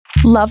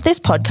Love this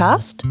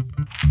podcast?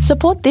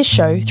 Support this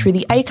show through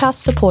the Acast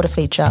supporter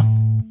feature.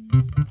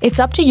 It's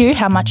up to you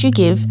how much you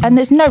give, and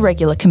there's no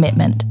regular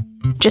commitment.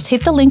 Just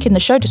hit the link in the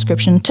show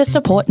description to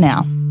support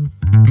now.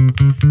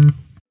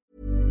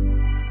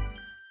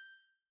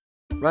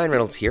 Ryan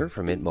Reynolds here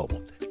from Mint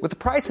Mobile. With the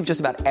price of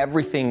just about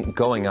everything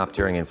going up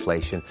during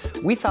inflation,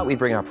 we thought we'd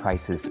bring our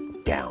prices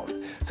down.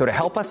 So to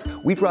help us,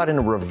 we brought in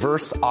a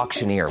reverse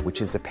auctioneer, which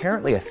is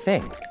apparently a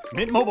thing.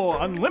 Mint Mobile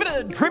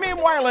Unlimited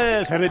Premium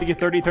Wireless. How to get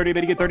 30, 30,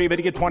 bit to get 30, bit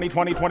to get 20,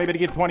 20, 20, bit to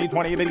get 20,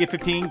 20, bit to get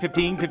 15,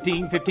 15,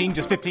 15, 15,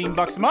 just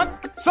 $15 a month?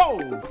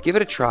 Sold! Give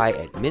it a try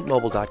at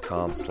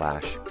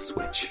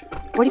mintmobile.com/switch.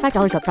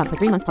 $45 up front for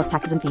 3 months plus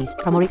taxes and fees.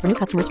 Promo rate for new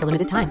customers for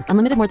limited time.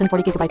 Unlimited more than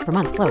 40 gigabytes per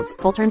month. Slows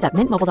full terms at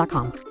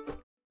mintmobile.com.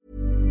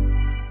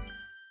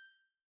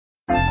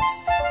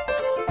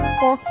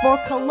 Fork,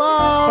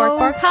 hello.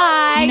 Fork,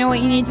 hi. You know what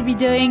you need to be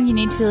doing? You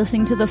need to be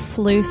listening to the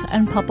Floof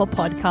and Papa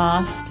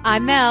podcast.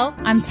 I'm Mel.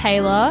 I'm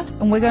Taylor,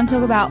 and we're going to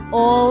talk about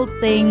all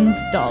things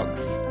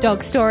dogs.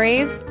 Dog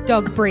stories,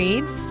 dog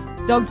breeds,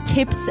 Dog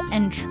tips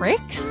and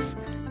tricks.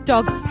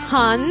 dog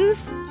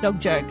puns, Dog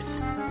jokes.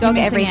 dog You're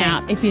missing everything.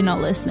 out if you're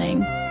not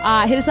listening.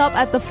 Hit us up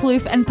at the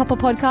Floof and Papa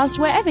podcast,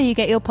 wherever you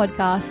get your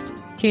podcast.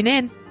 Tune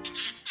in.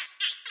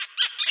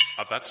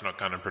 That's Not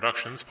Gunner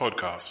Productions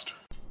podcast.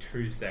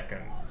 2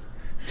 seconds.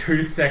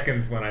 2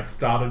 seconds when I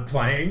started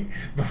playing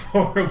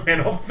before it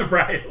went off the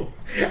rails.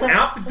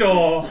 Out the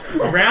door,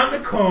 around the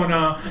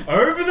corner,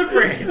 over the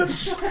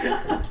bridge.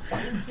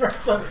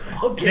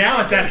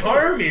 Now it's at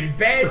home, in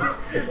bed,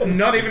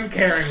 not even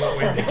caring what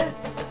we're doing.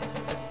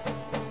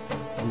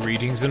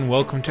 Greetings and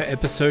welcome to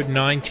episode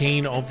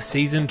 19 of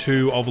season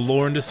 2 of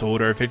Law and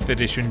Disorder 5th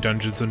edition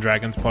Dungeons &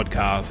 Dragons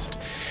podcast.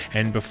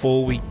 And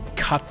before we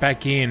cut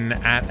back in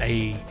at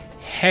a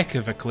heck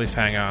of a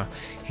cliffhanger,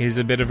 here's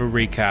a bit of a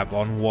recap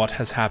on what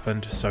has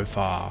happened so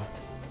far.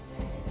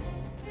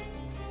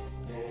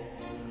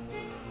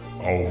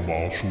 Our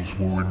marshals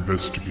were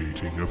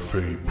investigating a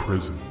Fey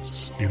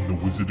presence in the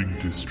wizarding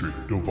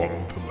district of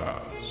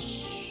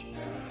Antalas.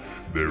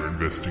 Their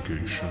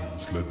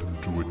investigations led them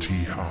to a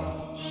tea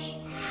house,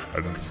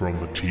 and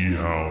from a tea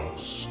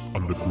house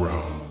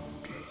underground.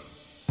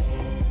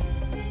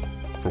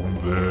 From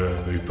there,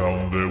 they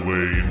found their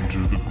way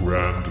into the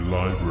Grand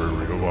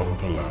Library of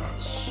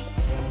Antalas,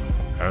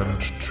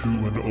 and to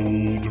an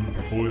old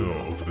employer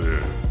of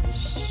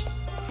theirs,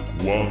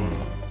 one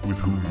with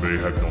whom they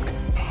had not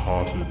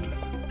parted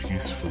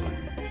peacefully,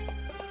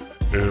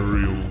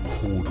 Ariel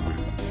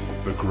Cordwin,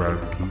 the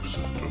Grand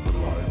Lucent of the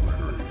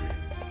library.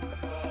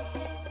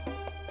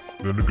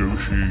 The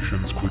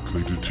negotiations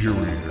quickly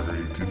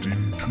deteriorated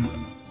into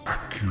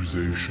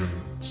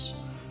accusations,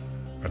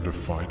 and a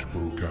fight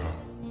broke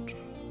out.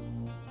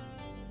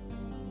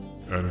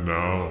 And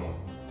now,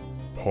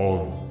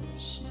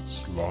 Pons'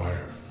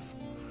 life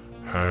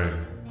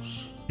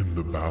hangs in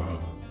the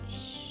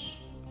balance.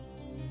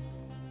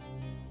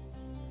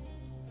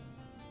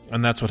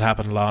 And that's what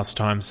happened last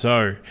time,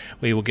 so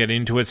we will get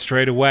into it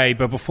straight away.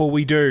 But before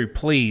we do,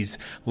 please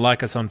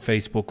like us on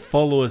Facebook,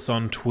 follow us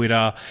on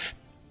Twitter,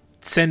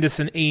 send us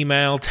an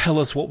email, tell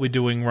us what we're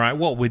doing right,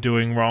 what we're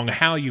doing wrong,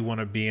 how you want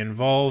to be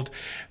involved.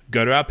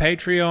 Go to our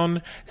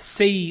Patreon,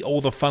 see all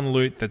the fun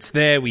loot that's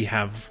there. We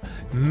have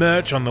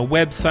merch on the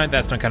website,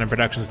 that's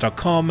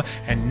notcanonproductions.com.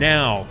 And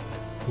now,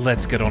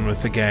 let's get on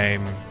with the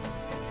game.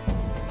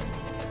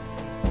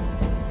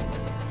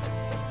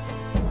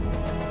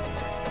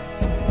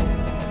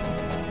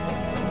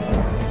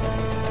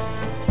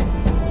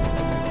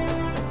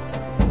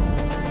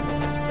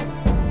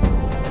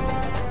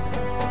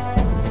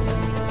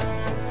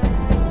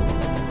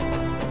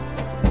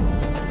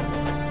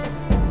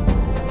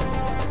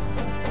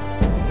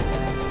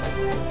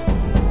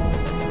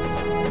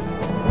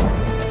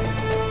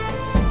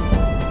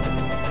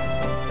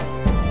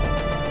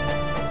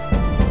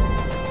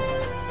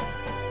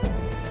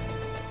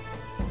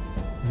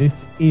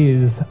 This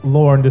is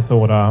Law and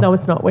Disorder. No,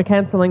 it's not. We're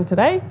cancelling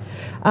today.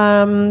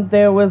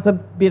 There was a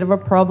bit of a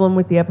problem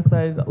with the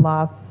episode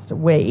last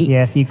week.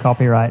 Yeah, a few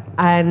copyright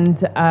And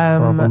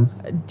problems.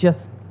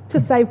 just to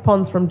save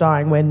Pons from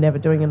dying, we're never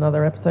doing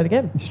another episode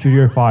again.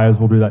 Studio Fires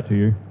will do that to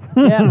you.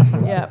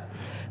 Yeah.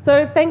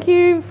 So thank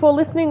you for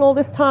listening all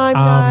this time,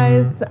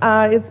 guys.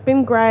 It's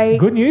been great.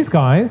 Good news,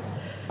 guys.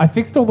 I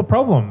fixed all the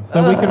problems,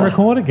 so we can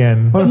record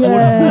again. But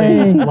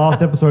unfortunately,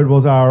 last episode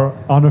was our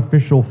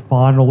unofficial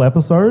final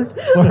episode.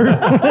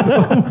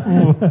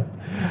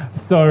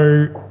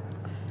 So,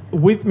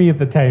 with me at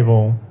the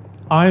table,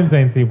 I'm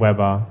Zane C.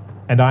 Weber,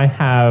 and I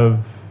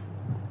have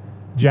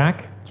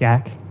Jack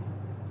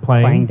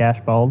playing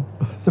Dashbold,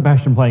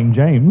 Sebastian playing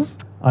James,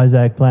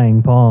 Isaac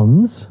playing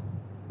Pons,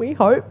 We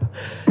hope.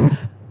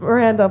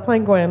 Miranda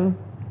playing Gwen.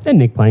 and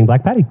Nick playing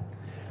Black Patty.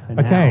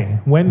 Okay,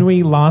 when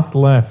we last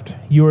left,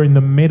 you were in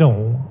the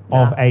middle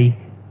of a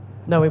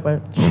No, we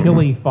won't.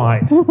 chilly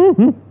fight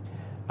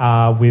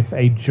with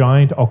a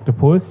giant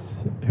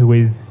octopus who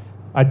is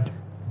I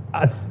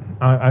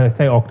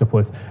say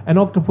octopus, an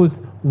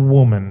octopus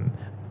woman,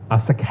 a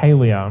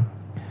Cicalia,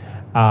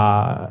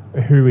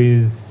 who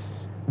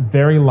is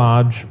very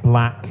large,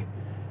 black,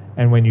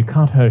 and when you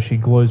cut her, she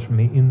glows from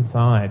the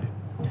inside.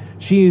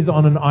 She is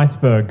on an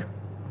iceberg.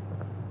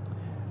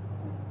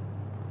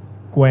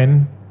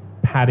 Gwen,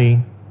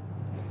 Patty,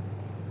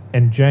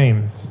 and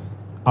James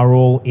are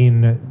all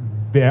in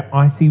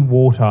icy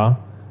water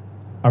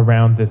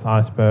around this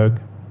iceberg.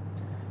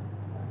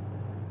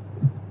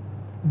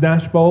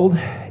 Dashbold,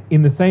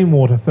 in the same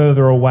water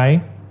further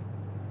away,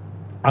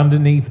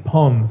 underneath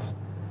Pons,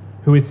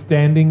 who is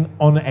standing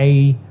on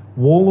a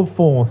wall of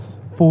force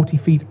 40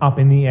 feet up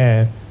in the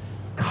air,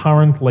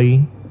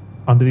 currently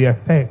under the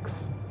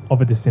effects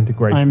of a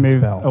disintegration I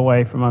move spell.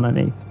 away from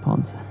underneath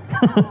Pons.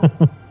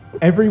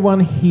 Everyone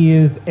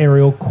hears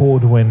Ariel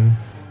Cordwin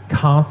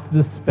cast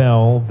the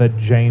spell that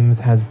James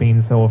has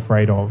been so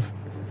afraid of,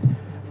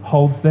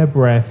 holds their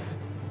breath,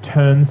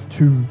 turns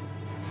to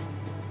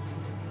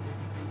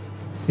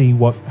see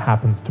what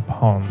happens to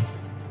Pons.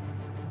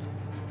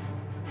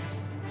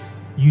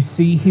 You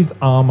see his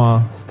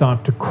armor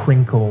start to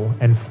crinkle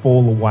and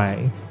fall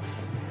away,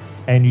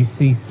 and you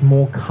see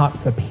small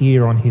cuts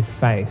appear on his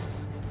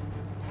face.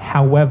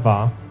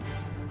 However,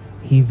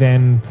 he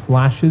then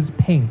flashes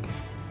pink,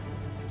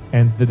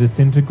 and the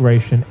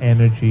disintegration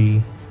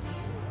energy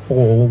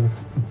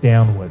falls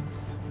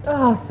downwards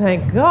Oh,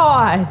 thank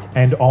God.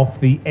 and off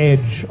the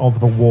edge of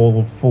the wall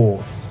of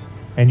force.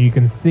 And you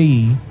can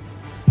see,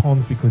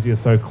 Pons, because you're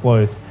so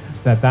close,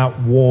 that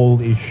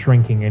wall is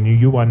shrinking, and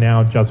you are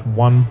now just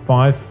one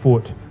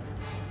 5-foot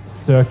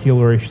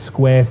circular-ish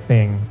square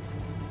thing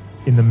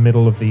in the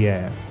middle of the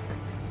air.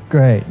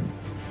 Great.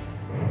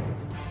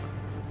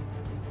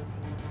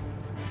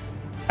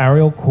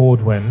 Ariel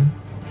Cordwin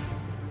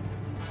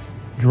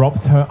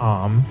drops her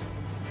arm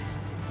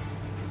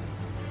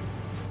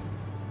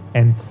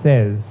and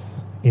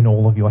says in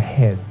all of your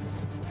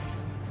heads,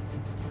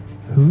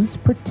 "Whose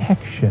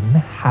protection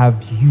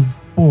have you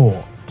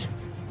bought?"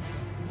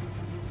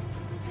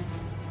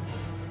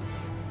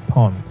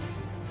 Pons.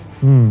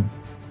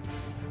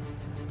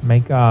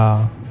 Make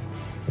a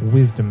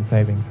wisdom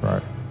saving throw.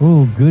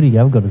 Ooh, goody,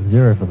 I've got a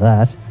 0 for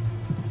that.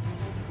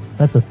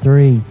 That's a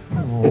 3.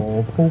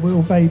 Oh, poor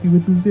little baby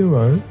with the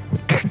 0.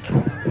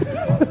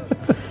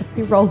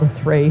 He rolled a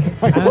 3.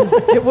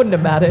 It wouldn't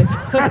have mattered.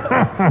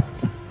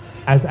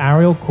 As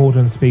Ariel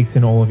Cordwin speaks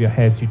in all of your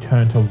heads, you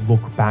turn to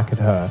look back at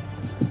her.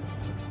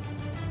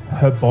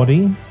 Her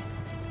body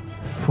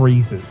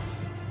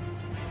freezes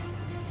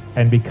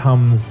and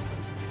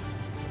becomes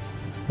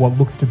what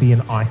looks to be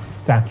an ice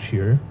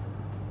statue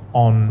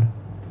on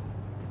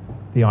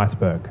the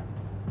iceberg.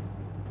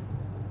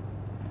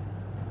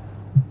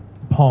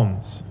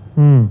 Pons.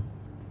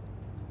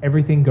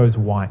 Everything goes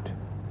white.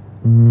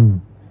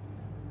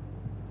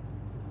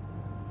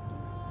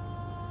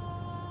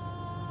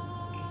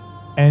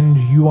 And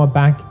you are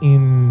back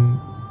in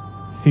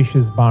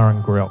Fisher's Bar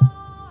and Grill.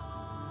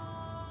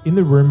 In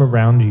the room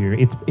around you,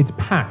 it's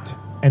packed,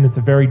 and it's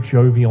a very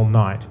jovial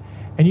night.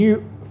 And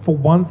you, for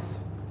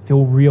once,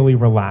 feel really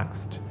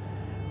relaxed.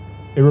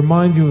 It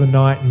reminds you of a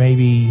night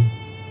maybe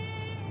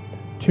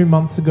 2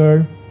 months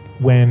ago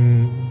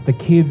when the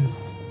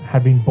kids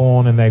had been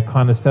born and they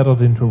kind of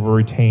settled into a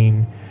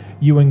routine.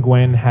 You and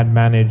Gwen had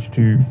managed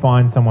to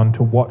find someone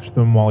to watch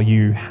them while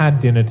you had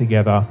dinner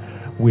together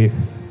with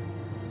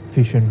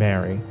Fish and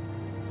Mary.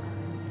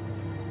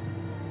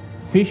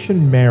 Fish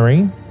and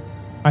Mary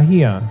are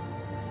here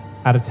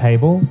at a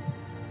table,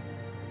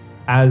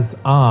 as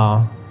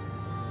are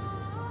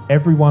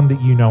everyone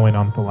that you know in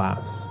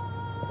Unthalas,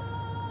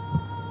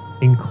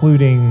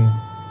 including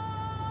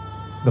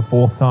the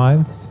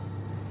Forsyths,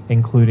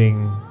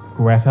 including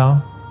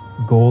Greta,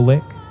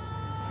 Gorlick,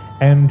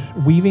 and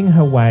weaving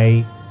her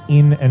way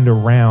in and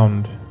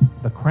around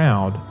the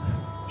crowd,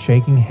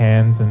 shaking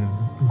hands and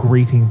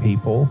greeting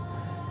people,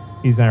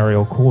 is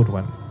Ariel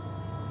Cordwin.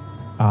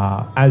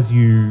 As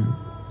you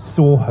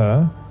saw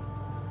her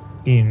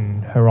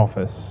in her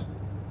office,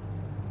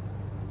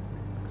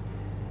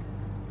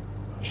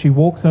 she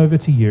walks over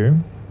to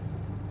you,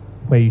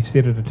 where you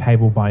sit at a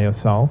table by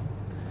yourself,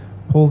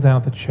 pulls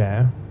out the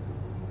chair,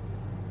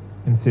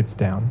 and sits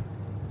down.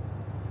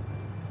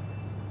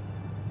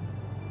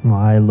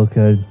 I look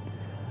her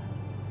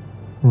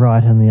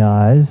right in the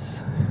eyes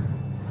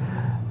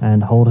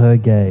and hold her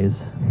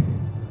gaze.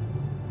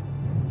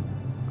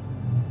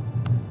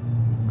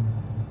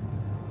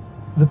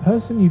 The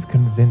person you've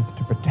convinced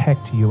to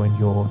protect you and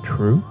your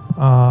troop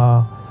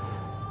are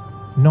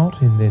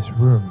not in this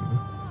room.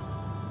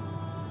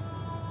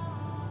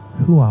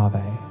 Who are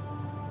they?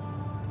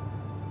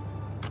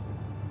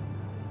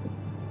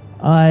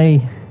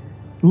 I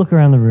look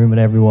around the room at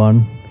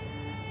everyone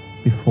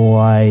before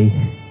I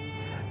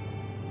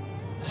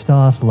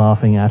start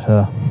laughing at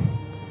her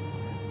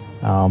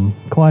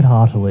quite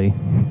heartily.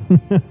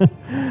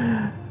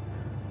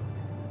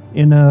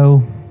 You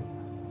know,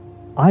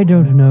 I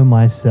don't know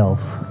myself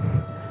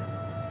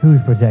who's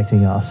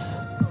protecting us,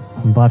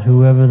 but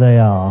whoever they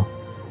are,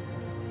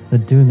 they're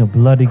doing a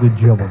bloody good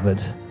job of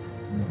it.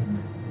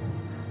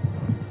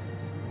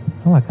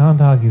 Well, I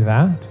can't argue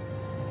that.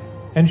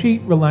 And she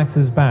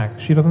relaxes back.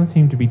 She doesn't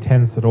seem to be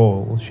tense at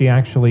all. She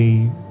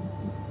actually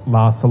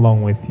Lass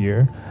along with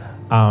you.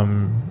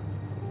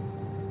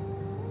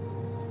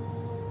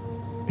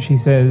 She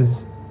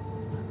says,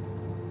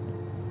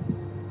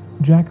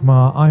 Jack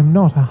Ma, I'm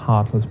not a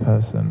heartless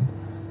person.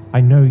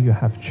 I know you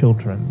have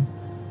children,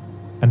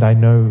 and I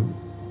know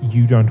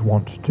you don't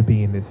want to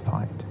be in this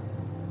fight.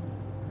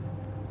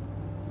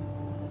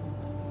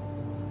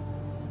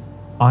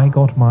 I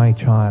got my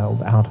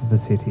child out of the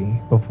city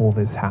before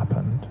this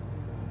happened,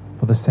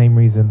 for the same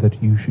reason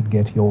that you should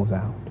get yours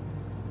out.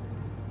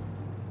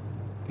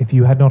 If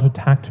you had not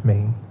attacked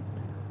me,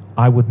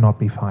 I would not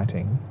be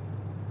fighting.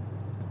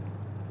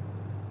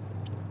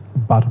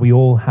 But we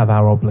all have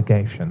our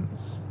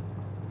obligations.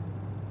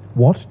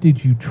 What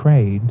did you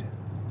trade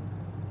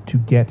to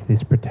get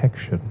this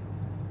protection?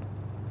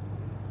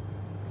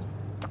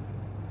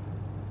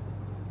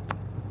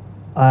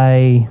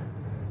 I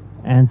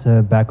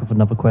answer back with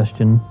another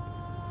question.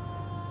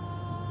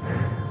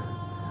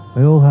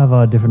 We all have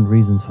our different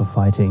reasons for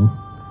fighting,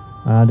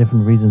 our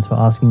different reasons for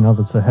asking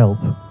others for help.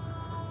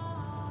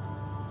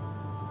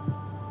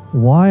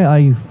 Why are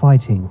you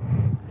fighting?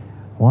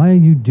 Why are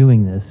you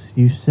doing this?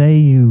 You say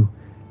you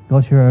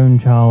got your own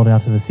child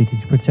out of the city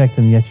to protect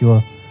them, yet you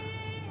are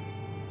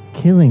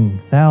killing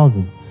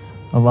thousands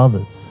of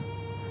others.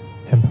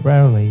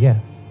 Temporarily,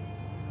 yes.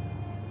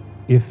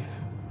 If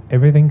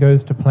everything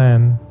goes to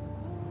plan,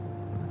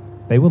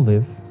 they will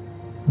live.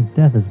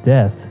 Death is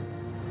death.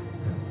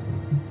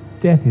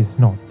 Death is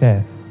not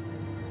death.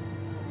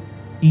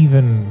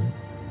 Even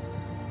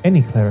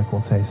any cleric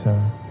will say so.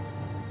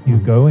 You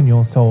go and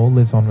your soul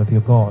lives on with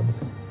your gods.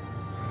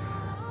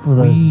 For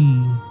those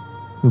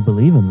who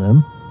believe in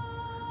them.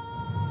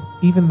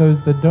 Even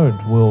those that don't,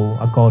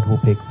 a god will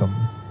pick them.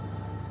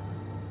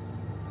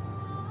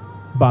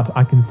 But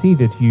I can see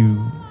that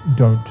you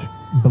don't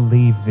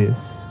believe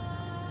this.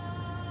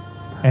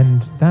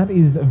 And that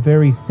is a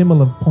very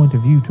similar point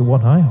of view to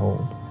what I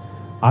hold.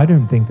 I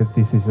don't think that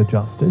this is a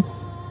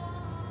justice.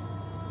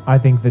 I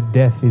think that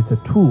death is a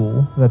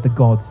tool that the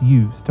gods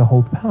use to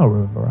hold power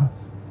over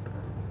us.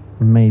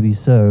 Maybe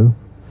so,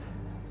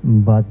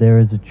 but there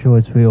is a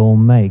choice we all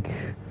make,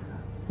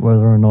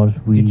 whether or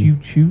not we... Did you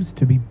choose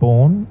to be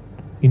born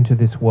into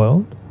this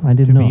world? I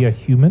did not. To be a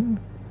human?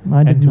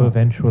 I did and to not.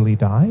 eventually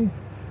die?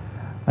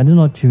 I did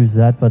not choose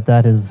that, but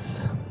that is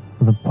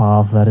the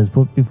path that is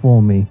put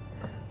before me.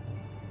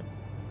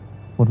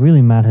 What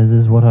really matters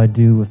is what I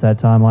do with that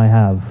time I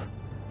have.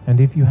 And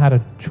if you had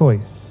a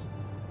choice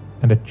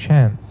and a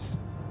chance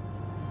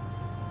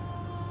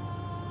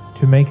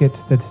to make it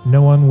that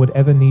no one would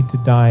ever need to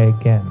die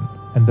again,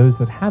 and those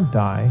that had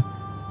died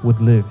would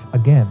live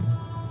again,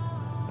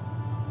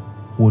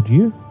 would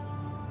you?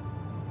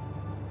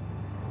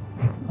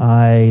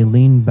 I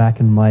lean back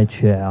in my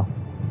chair,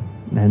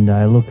 and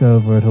I look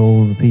over at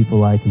all the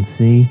people I can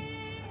see.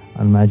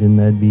 I imagine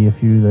there'd be a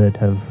few that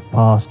have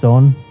passed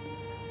on.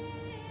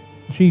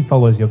 She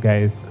follows your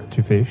gaze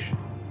to Fish.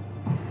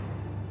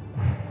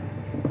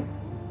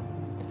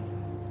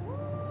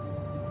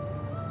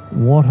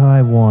 What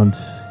I want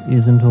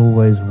isn't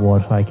always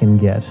what I can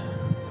get.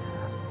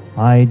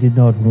 I did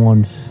not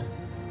want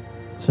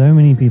so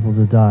many people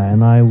to die,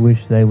 and I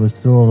wish they were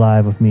still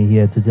alive with me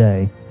here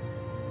today.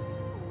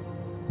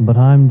 But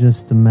I'm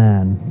just a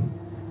man.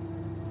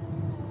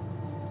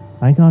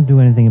 I can't do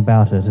anything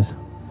about it,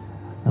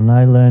 and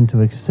I learned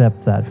to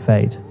accept that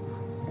fate.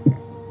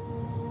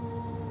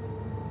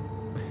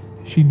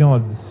 She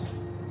nods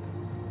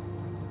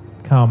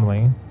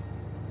calmly,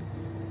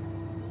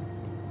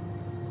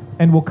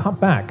 and we'll cut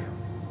back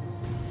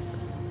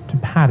to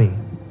Patty.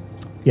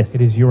 Yes.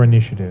 It is your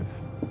initiative.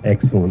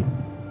 Excellent.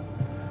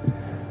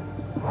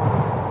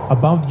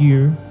 Above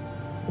you,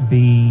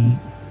 the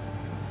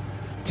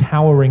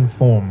towering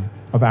form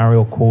of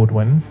Ariel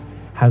Cordwin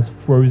has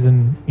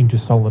frozen into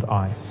solid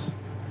ice.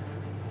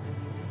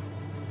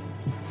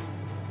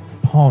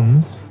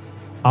 Pons,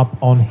 up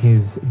on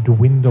his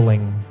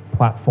dwindling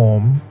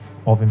platform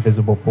of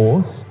invisible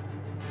force,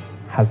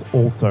 has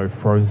also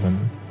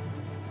frozen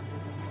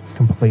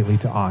completely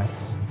to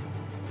ice.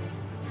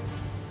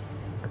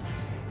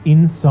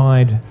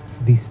 Inside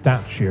the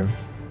statue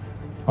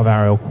of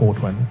Ariel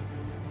Cordwin,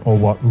 or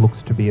what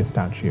looks to be a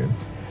statue,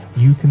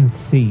 you can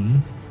see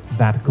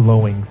that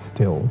glowing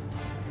still,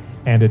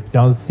 and it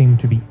does seem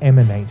to be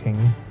emanating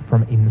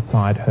from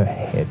inside her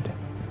head.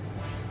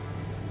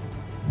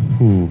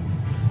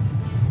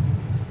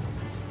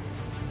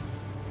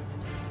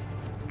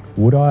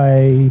 Would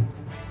I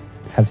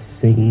have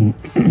seen...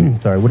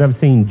 would I have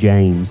seen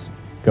James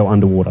go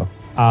underwater?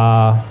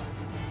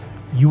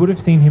 You would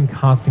have seen him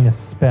casting a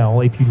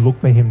spell. If you look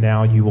for him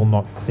now, you will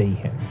not see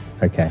him.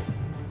 Okay.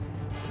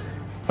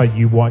 But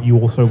you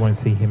also won't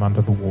see him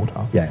under the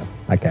water. Yeah,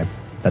 okay.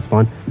 That's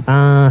fine.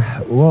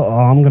 Well,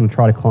 I'm going to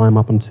try to climb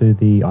up onto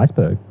the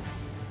iceberg.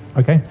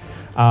 Okay.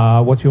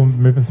 What's your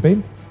movement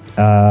speed?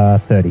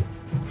 30.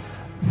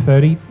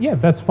 30? Yeah,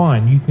 that's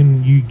fine.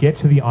 You get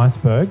to the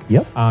iceberg.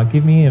 Yep.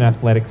 Give me an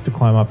athletics to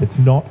climb up. It's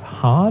not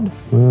hard,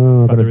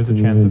 but there is a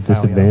chance of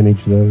failure.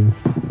 Disadvantage, though.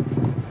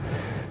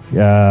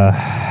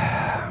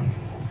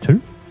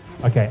 2?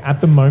 Okay,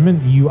 at the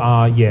moment you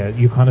are,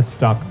 you're kind of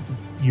stuck.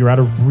 You're at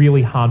a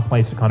really hard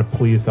place to kind of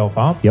pull yourself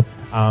up. Yep.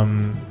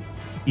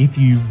 If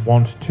you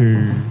want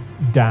to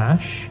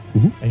dash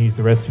and use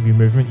the rest of your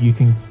movement, you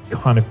can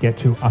kind of get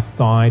to a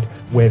side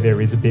where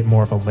there is a bit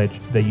more of a ledge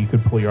that you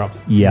could pull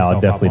yourself I'll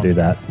definitely do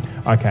that.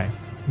 Okay.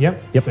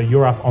 Yep. So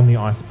you're up on the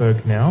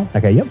iceberg now.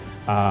 Okay, yep.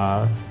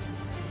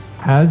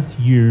 As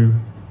you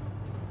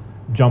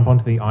jump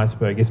onto the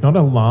iceberg, it's not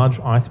a large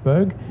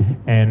iceberg,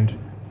 and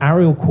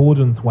Ariel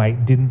Corden's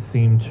weight didn't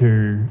seem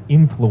to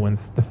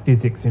influence the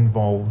physics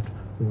involved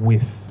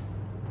with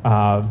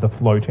the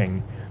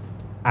floating.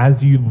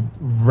 As you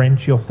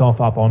wrench yourself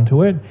up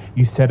onto it,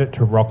 you set it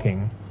to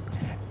rocking.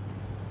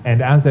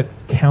 And as it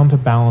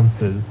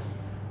counterbalances,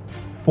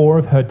 4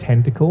 of her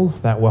tentacles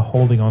that were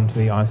holding onto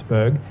the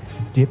iceberg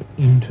dip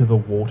into the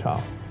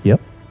water. Yep.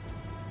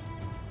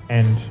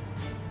 And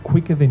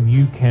quicker than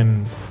you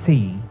can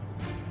see,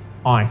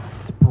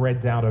 ice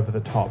spreads out over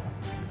the top.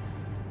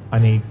 I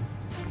need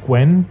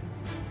Gwen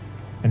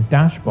and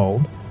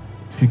Dashbold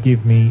to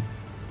give me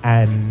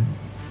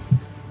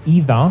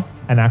either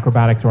an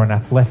acrobatics or an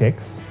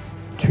athletics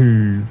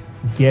to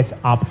get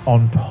up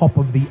on top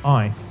of the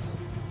ice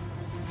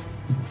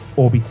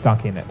or be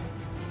stuck in it.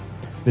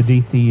 The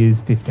DC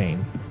is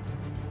 15.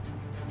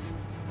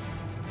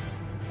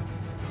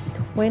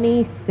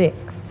 26.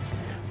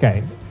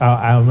 Okay,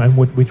 and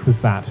which was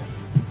that?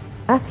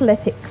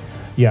 Athletics.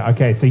 Yeah,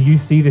 okay, so you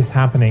see this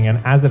happening, and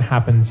as it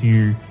happens,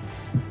 you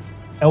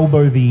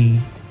elbow the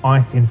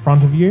ice in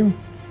front of you,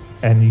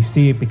 and you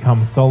see it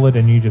become solid,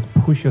 and you just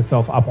push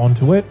yourself up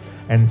onto it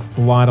and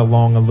slide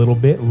along a little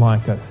bit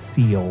like a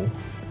seal.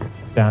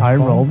 Dashbold. I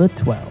rolled a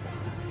 12.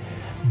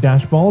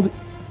 Dashbold,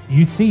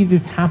 you see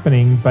this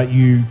happening, but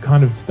you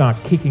kind of start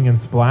kicking and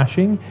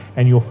splashing,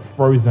 and you're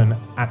frozen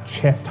at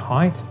chest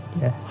height,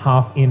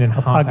 half in and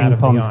half out hugging of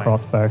Pond's the ice.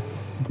 crossbow.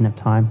 Didn't have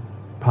time.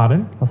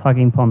 Pardon? I was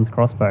hugging Pond's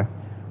crossbow.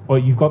 Well,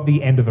 you've got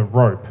the end of the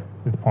rope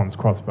with Pond's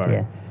crossbow.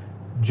 Yeah.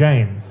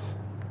 James,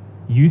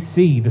 you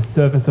see the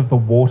surface of the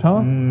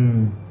water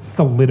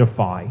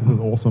solidify. This is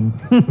awesome.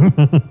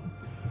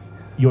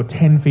 You're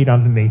 10 feet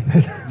underneath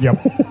it.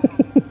 Yep.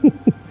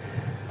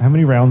 How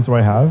many rounds do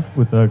I have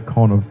with a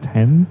con of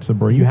 10 to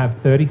breathe? You have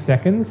 30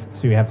 seconds,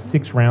 so you have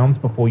 6 rounds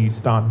before you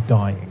start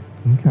dying.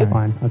 Okay.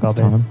 Fine, I got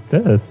That's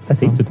this. time. That's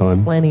heaps of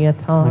time. Plenty of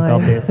I time.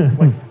 got this.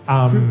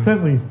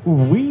 Technically,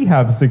 we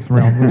have 6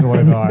 rounds until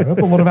I die.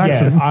 That's a lot of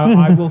actions. Yeah,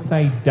 I will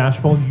say,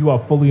 Dashbold, you are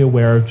fully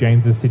aware of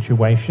James's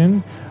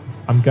situation.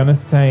 I'm going to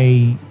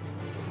say,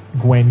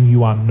 Gwen,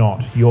 you are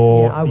not.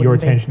 Your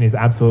attention is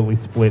absolutely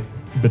split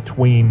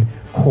between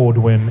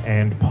Cordwin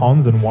and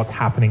Pons and what's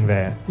happening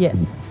there. Yes.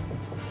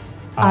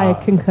 I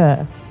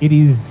concur. It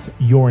is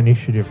your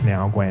initiative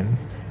now, Gwen.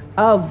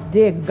 Oh,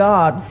 dear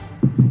God.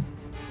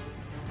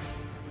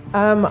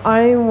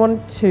 I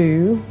want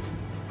to...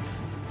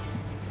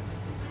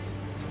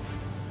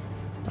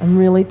 I'm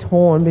really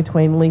torn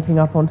between leaping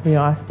up onto the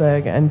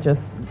iceberg and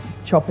just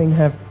chopping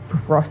her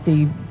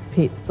frosty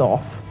pits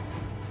off.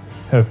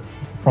 Her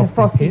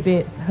frosty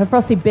bits. Her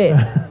frosty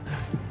bits.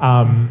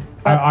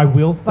 I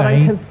will say... But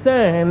I'm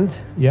concerned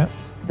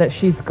that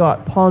she's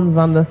got Pons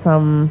under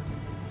some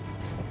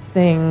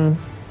thing.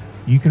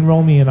 You can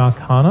roll me an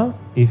Arcana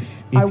if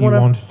you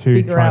want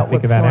to try and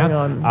figure that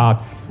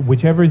out.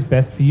 Whichever is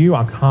best for you,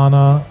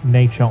 Arcana,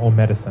 Nature, or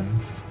Medicine.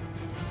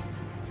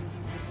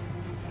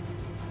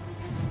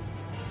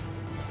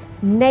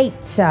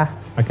 Nature.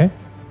 Okay.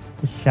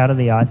 Just shatter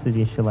the ice with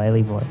your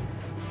shillelagh voice.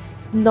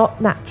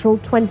 Not natural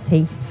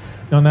 20.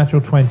 Not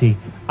natural 20.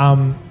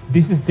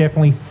 This is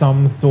definitely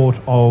some sort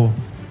of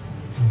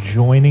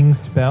joining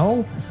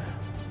spell,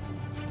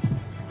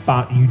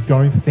 but you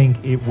don't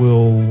think it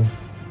will...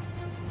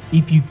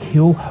 If you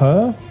kill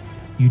her,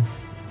 you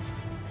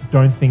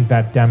don't think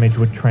that damage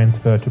would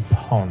transfer to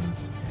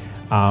Pons.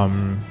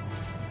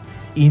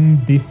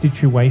 In this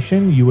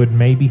situation, you would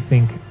maybe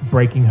think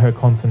breaking her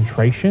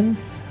concentration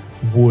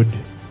would...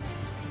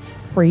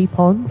 Free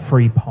Pons?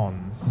 Free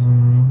Pons.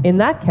 In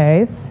that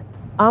case,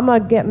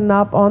 I'm getting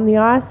up on the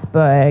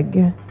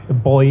iceberg.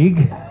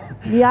 Boig.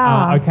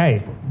 Yeah.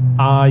 Okay.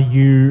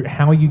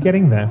 How are you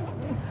getting there?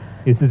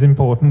 This is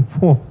important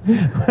for...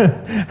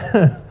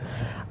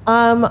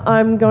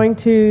 I'm going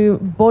to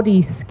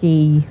body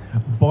ski.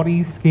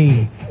 Body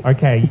ski.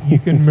 Okay, you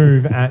can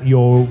move at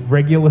your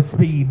regular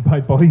speed by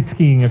body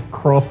skiing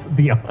across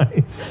the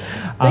ice.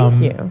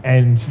 Thank you.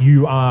 And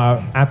you are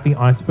at the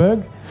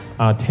iceberg,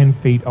 10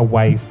 feet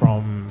away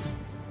from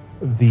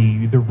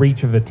the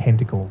reach of the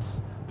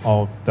tentacles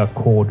of the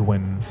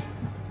Cordwin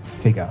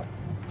figure.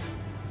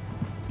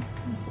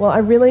 Well, I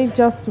really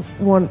just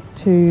want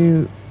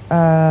to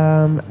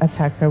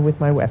attack her with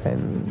my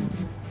weapon.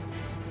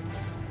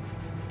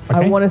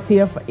 Okay. I want to see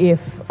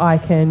if I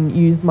can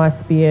use my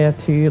spear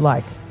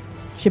to,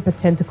 chip a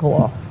tentacle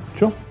off.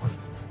 Sure.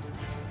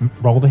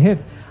 Roll to hit.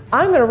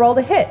 I'm going to roll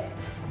to hit.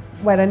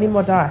 Wait, I need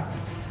more dice.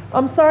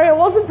 I'm sorry, I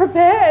wasn't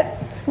prepared.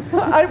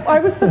 I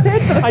was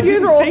prepared for the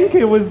funeral. I didn't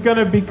think it was going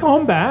to be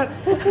combat.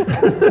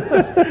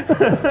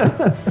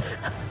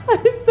 I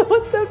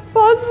thought that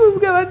Pons was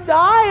going to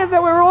die and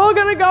that we're all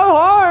going to go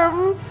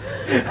home.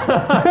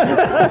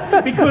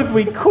 Because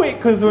we quit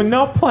because we're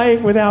not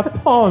playing without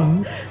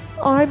Pons.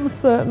 I'm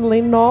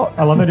certainly not.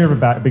 I love that you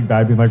have a big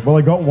bag being like, well,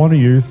 I got one of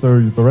you, so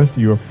the rest of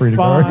you are free to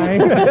Bye.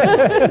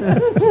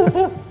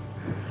 go.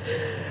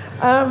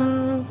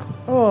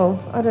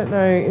 I don't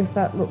know if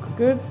that looks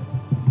good.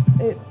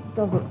 It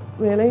doesn't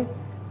really.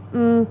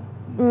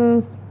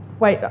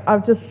 Wait,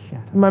 I've just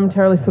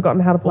momentarily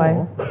forgotten how to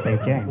play.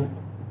 Save James.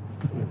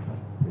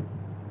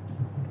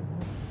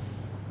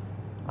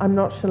 I'm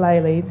not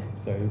shillelagh'd.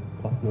 So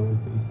 +9 for your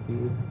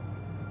speed.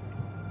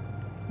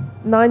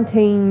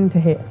 19 to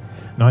hit.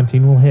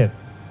 19 will hit.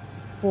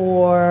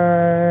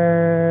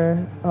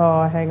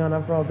 Hang on,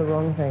 I've rolled the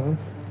wrong things.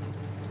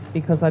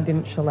 Because I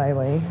didn't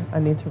shillelagh. I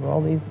need to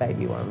roll these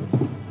baby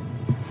ones.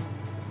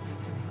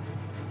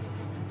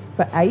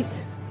 For 8.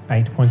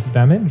 8 points of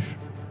damage.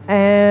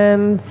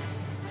 And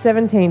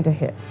 17 to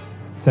hit.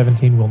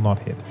 17 will not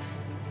hit.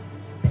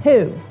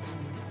 Pooh.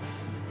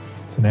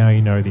 So now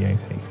you know the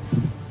AC.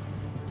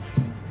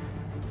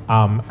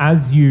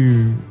 As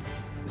you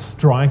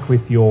strike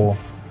with your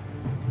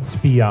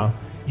spear,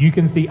 you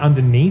can see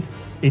underneath,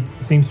 it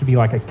seems to be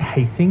like a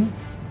casing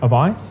of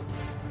ice.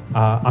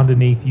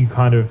 Underneath you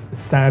kind of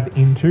stab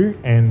into,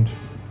 and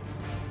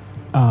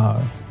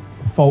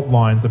fault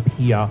lines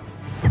appear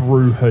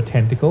through her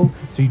tentacle.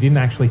 So you didn't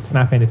actually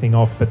snap anything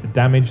off, but the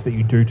damage that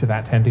you do to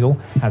that tentacle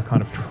has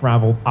kind of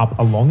traveled up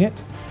along it.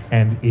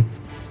 And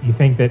you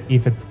think that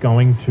if it's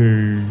going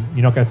to,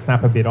 you're not going to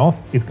snap a bit off,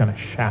 it's going to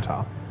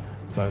shatter.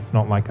 So it's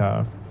not like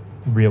a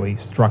really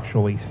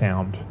structurally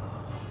sound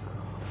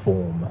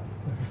form.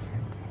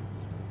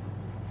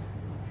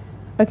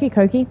 Okie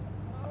dokie.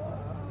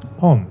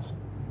 Pons.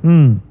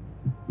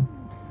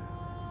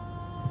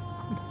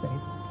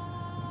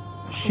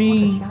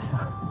 She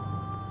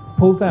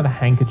pulls out a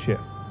handkerchief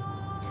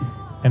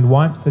and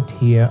wipes a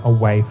tear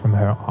away from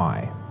her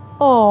eye.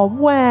 Oh,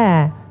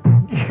 where?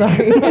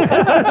 Sorry.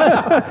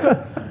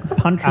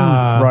 Punch in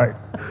the throat.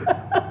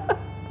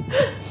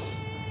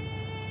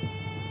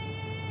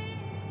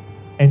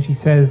 And she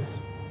says,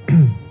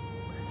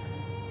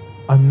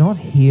 I'm not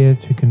here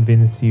to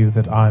convince you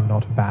that I'm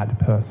not a bad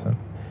person.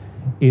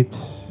 It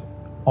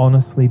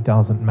honestly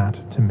doesn't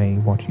matter to me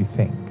what you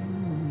think.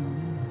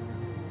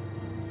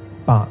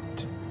 But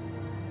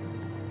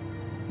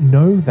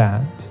know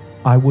that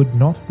I would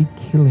not be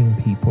killing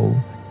people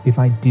if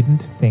I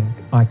didn't think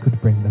I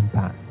could bring them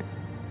back.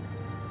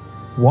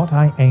 What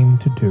I aim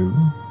to do,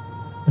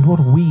 and what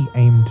we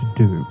aim to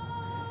do,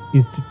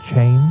 is to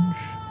change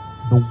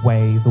the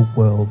way the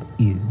world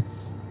is.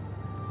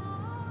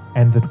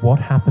 And that what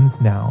happens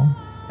now,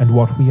 and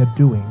what we are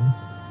doing,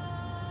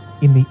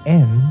 in the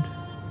end,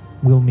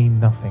 will mean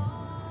nothing.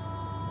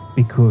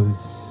 Because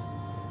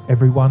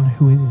everyone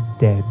who is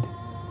dead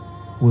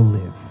will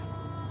live.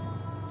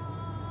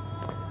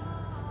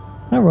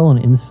 Can I roll an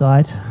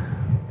insight?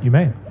 You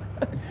may.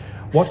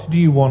 What do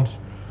you want?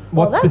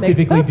 What Well, that makes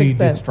specifically do you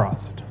perfect sense.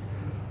 distrust?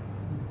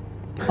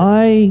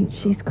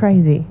 She's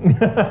crazy.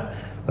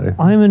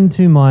 I'm in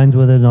two minds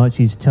whether or not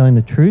she's telling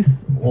the truth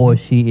or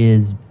she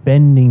is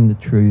bending the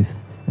truth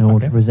in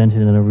order to present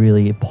it in a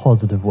really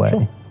positive way.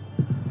 Sure.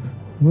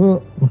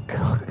 Well,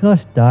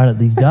 gosh darn it,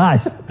 these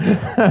dice.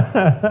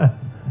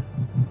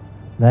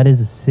 That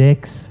is a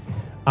 6.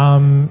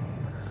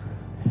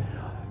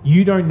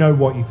 You don't know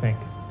what you think.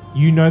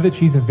 You know that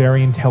she's a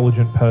very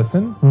intelligent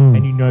person,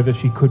 and you know that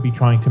she could be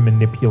trying to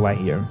manipulate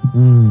you.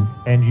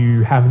 And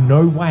you have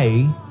no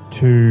way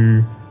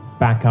to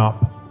back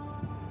up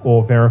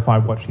or verify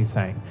what she's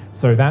saying.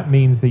 So that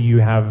means that you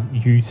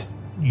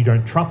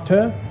don't trust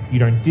her, you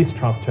don't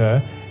distrust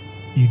her,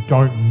 you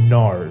don't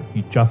know.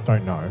 You just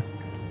don't know.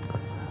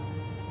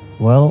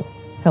 Well,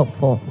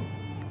 helpful.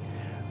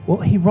 Well,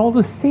 he rolled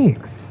a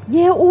 6.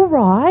 Yeah, all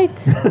right.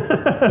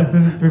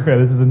 To be fair,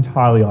 this is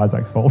entirely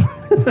Isaac's fault.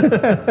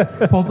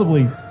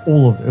 Possibly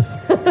all of this.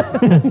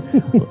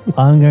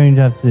 I'm going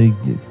to have to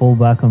fall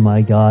back on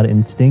my guard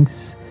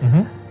instincts.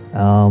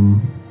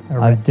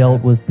 I've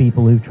dealt with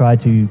people who've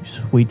tried to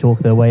sweet talk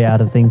their way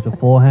out of things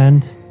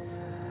beforehand,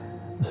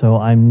 so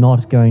I'm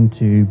not going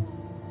to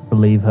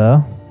believe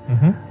her.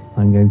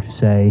 I'm going to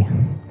say,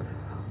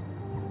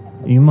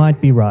 you might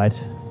be right,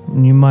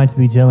 and you might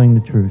be telling the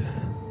truth,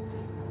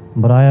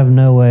 but I have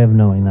no way of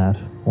knowing that.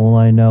 All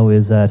I know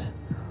is that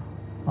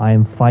I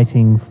am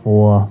fighting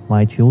for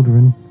my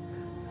children,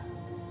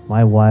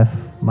 my wife,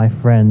 my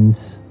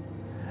friends,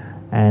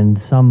 and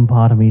some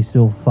part of me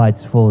still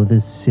fights for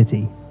this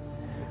city.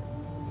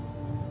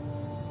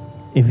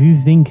 If you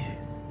think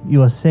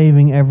you are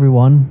saving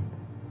everyone,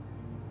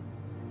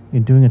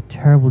 you're doing a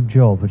terrible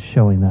job at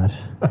showing that.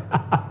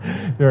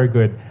 Very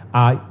good.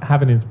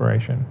 Have an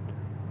inspiration.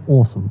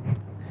 Awesome.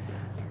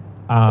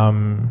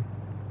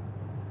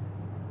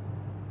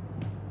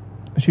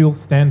 She'll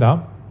stand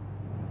up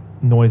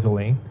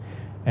noisily,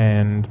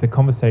 and the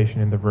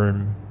conversation in the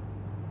room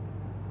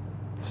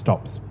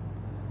stops.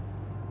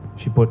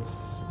 She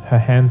puts her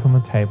hands on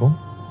the table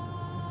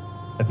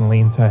and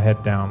leans her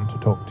head down to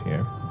talk to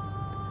you.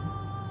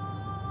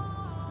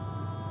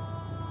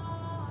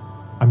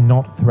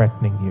 not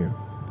threatening you,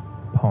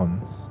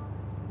 Pons.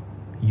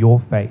 Your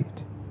fate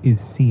is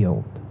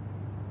sealed.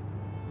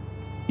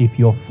 If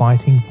you're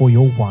fighting for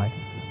your wife,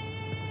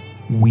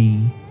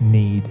 we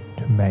need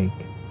to make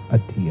a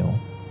deal.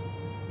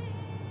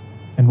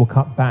 And we'll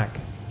cut back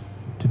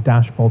to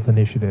Dashbolt's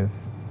initiative.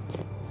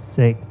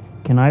 Sick.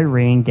 Can I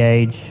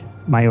re-engage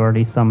my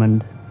already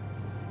summoned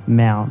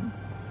mount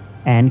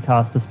and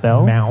cast a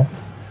spell?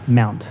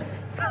 Mount.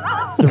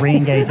 So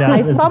re-engage that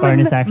as a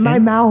bonus action. my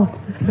mouth.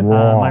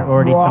 My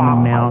already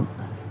summoned mount.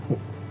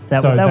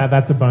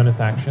 That's a bonus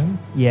action?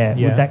 Yeah.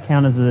 Would that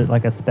count as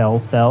like a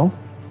spell?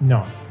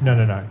 No.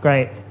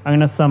 Great. I'm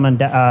going to summon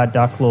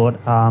Dark Lord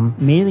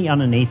immediately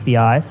underneath the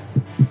ice.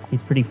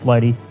 He's pretty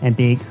floaty and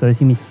big, so I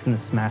assume he's just going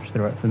to smash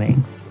through it for me.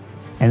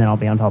 And then I'll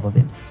be on top of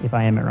him, if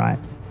I am it right.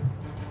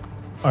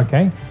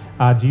 Okay.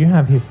 Do you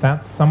have his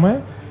stats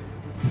somewhere?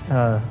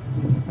 I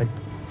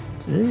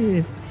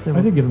do.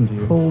 I did give them to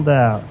you. Pulled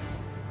out.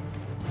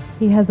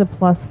 He has a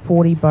plus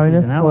 40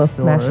 bonus He's an for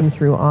Allosaurus. smashing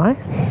through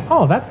ice.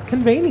 Oh, that's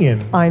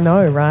convenient. I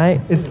know,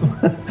 right?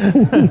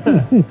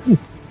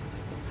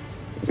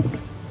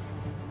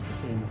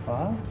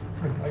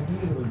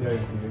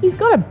 He's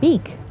got a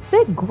beak.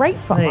 They're great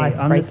for ice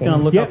I'm breaking. just going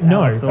to look up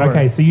No. Allosaurus.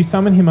 Okay, so you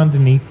summon him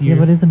underneath you. Yeah,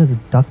 but isn't it a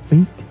duck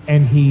beak?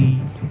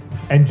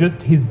 And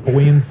just his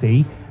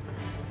buoyancy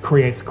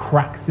creates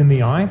cracks in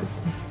the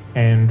ice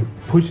and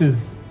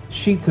pushes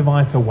sheets of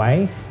ice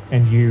away,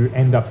 and you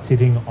end up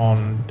sitting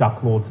on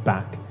Duck Lord's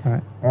back. All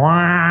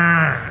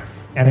right.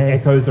 And it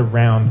echoes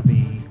around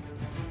the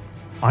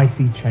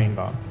icy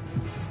chamber.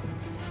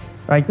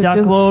 Right, So Duck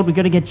just- Lord, we've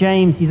got to get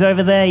James. He's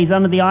over there. He's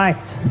under the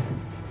ice.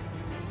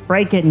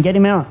 Break it and get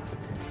him out.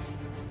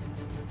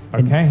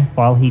 Okay. And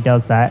while he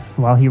does that,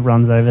 while he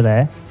runs over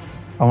there,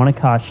 I want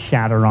to cast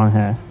Shatter on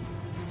her.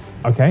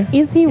 Okay.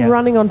 Is he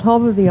running on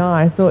top of the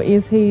ice, or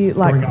is he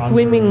like Going under.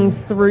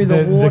 swimming through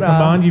the water? The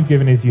command you've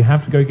given is you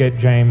have to go get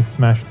James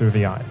smashed through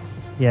the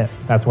ice. Yeah.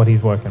 That's what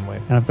he's working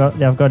with. And I've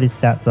got his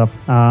stats up.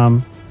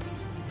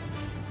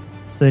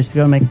 So she's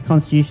got to make a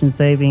Constitution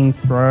saving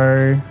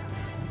throw.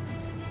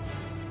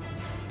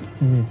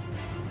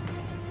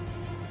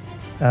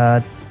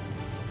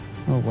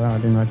 Oh wow, I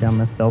didn't write down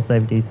my spell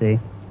save DC.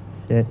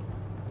 Shit.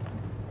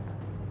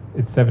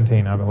 It's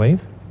 17, I believe.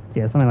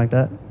 Yeah, something like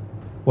that.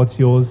 What's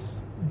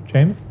yours,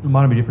 James?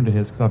 Mine will be different to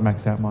his because I've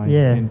maxed out my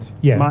Yeah. int.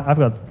 Yeah. I've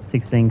got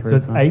 16 So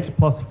charisma. it's 8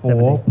 plus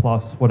 4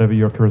 plus whatever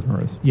your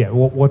charisma is. Yeah,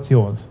 what's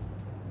yours?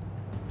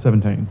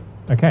 17.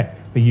 Okay,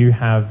 but you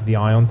have the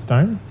Ion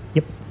Stone.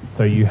 Yep.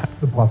 So you have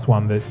the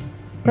 +1 that you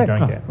Great.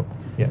 don't Oh, get. cool.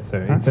 Yeah, so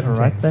Alright, it's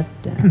 17. write that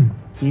down.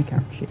 You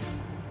can't shit.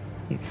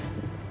 You.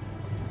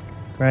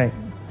 Great.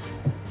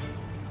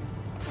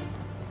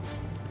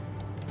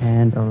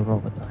 And I'll roll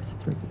the dice.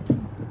 3.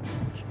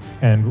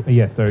 And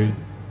yeah, so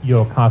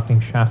you're casting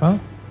Shatter.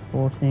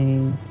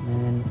 14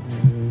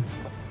 and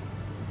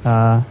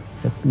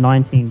that's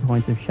 19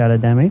 points of shatter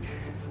damage.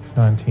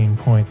 19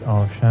 points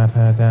of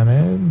shatter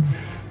damage.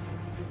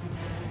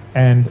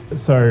 And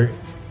so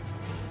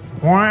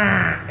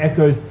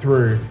echoes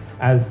through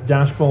as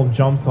Dashbolt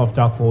jumps off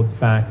Ducklord's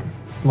back,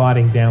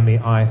 sliding down the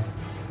ice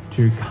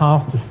to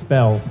cast a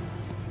spell,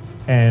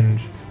 and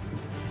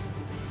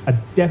a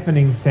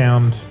deafening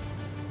sound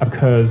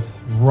occurs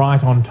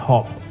right on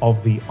top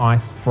of the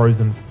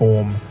ice-frozen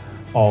form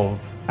of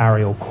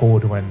Ariel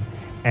Corduin,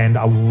 and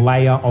a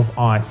layer of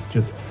ice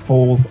just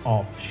falls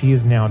off. She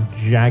is now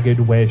jagged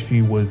where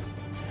she was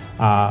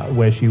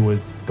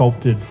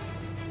sculpted,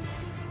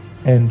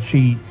 and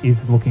she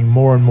is looking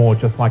more and more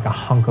just like a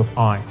hunk of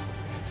ice.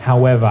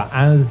 However,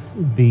 as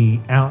the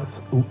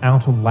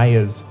outer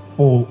layers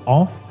fall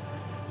off,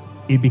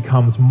 it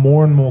becomes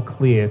more and more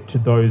clear to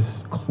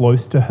those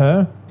close to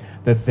her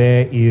that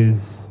there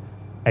is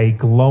a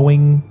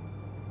glowing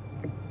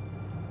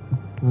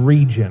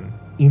region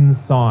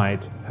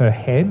inside her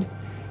head,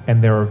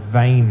 and there are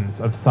veins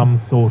of some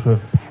sort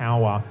of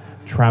power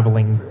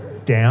traveling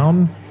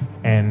down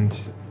and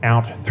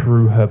out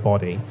through her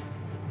body.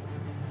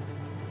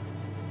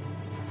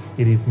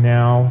 It is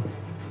now...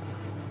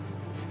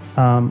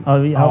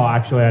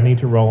 actually, I need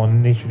to roll an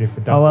initiative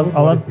for Ducklord.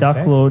 I'll have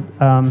Ducklord.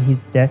 His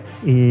dex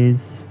is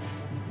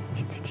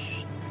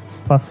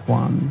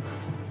 +1.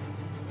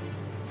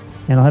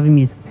 And I'll have him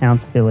use the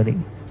pounce ability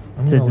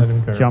I'm to gonna let him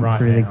just go jump right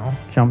through now.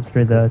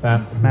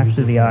 That smash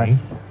through the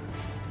amuses ice.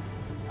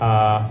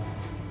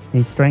 me.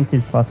 His strength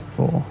is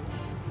 +4.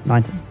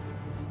 19.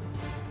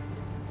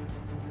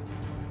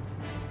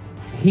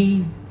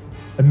 He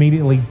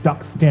immediately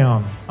ducks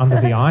down under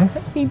the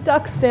ice. He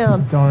ducks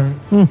down. Don't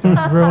ruin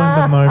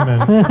the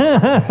moment.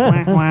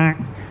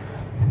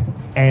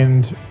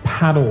 And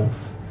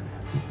paddles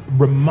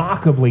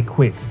remarkably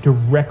quick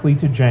directly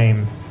to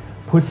James,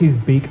 puts his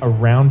beak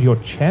around your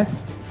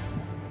chest,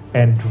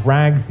 and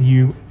drags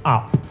you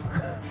up.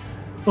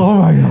 Oh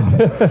my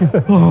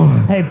god. Oh,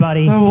 hey,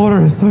 buddy. That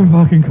water is so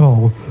fucking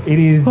cold. It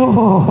is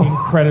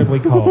incredibly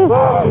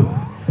cold.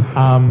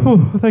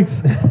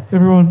 Thanks,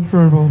 everyone, for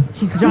everyone.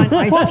 She's a giant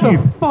ice What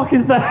cube. the fuck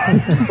is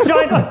that?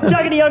 Giant,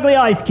 jaggedy, ugly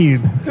ice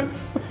cube.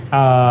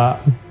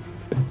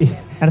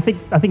 And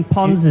I think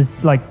Pons is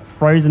like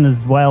frozen as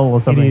well or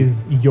It something.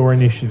 is your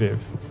initiative.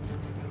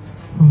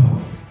 I'm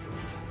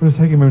just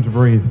taking a moment to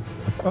breathe.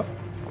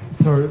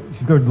 So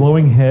she's got a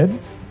glowing head.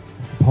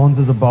 Pons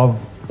is above,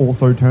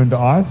 also turned to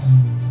ice.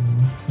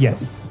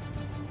 Yes.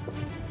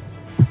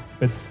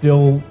 But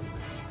still,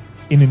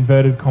 in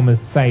inverted commas,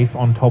 safe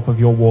on top of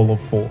your wall of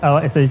force.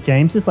 Oh, so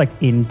James is like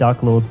in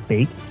Dark Lord's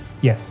beak.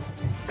 Yes.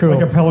 Cool.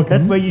 Like a pelican.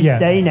 That's where you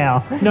stay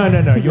now. No.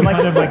 You're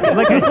kind of like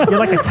you're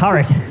like a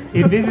turret.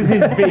 if this is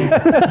his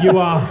beak, you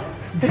are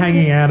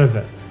hanging out of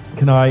it.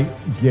 Can I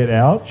get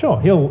out? Sure,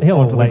 he'll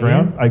Onto the let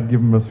ground. you. I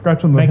give him a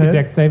scratch on the Make head. a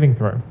dex saving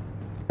throw.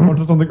 Oh,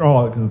 just on the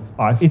because it's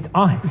ice. It's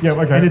ice. Yeah,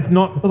 okay. And it's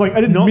not. I was like,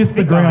 I didn't not miss the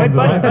thick ground.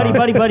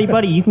 ice.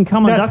 Buddy, you can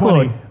come on Nat Dark 20.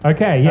 Lord.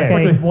 Okay, yeah.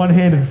 It's a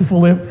one-handed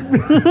flip.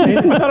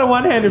 It's not a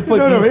one-handed flip.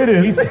 No, it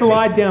is. You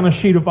slide down a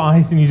sheet of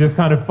ice and you just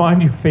kind of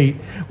find your feet,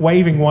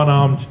 waving one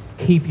arm to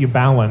keep your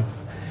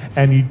balance,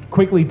 and you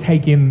quickly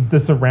take in the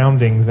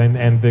surroundings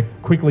and the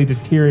quickly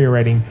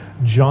deteriorating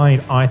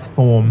giant ice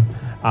form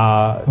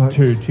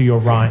to your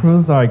right.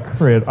 Because I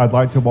crit, I'd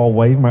like to, while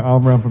waving my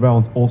arm around for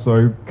balance,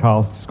 also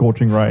cast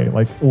Scorching Ray,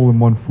 like all in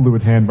one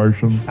fluid hand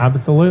motion.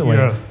 Absolutely.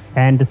 Yes.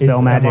 And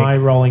dispel magic. Am I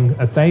rolling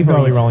a save or No, are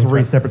you it's rolling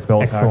 3 for- separate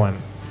spell attacks. Excellent.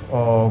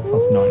 Oh,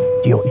 plus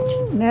 9. Do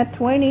it. Nat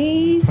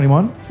 20.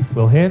 21?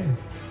 Will hit.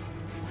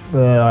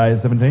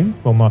 17?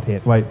 Will not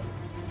hit. Wait.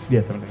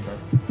 Yeah, 17, sorry.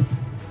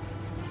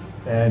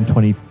 And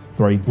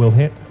 23. Will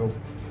hit. Cool.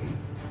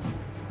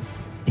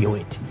 Do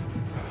it.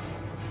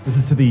 This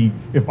is to the,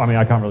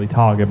 I can't really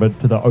target, but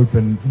to the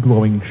open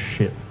glowing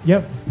shit.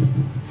 Yep.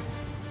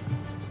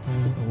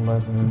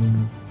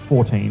 11,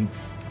 14.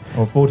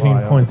 Or 14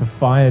 fire. points of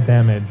fire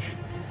damage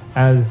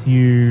as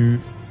you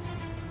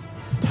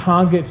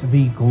target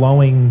the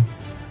glowing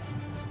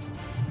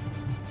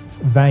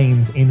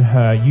veins in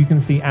her. You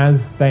can see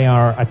as they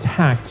are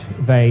attacked,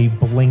 they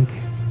blink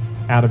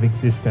out of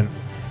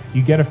existence.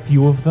 You get a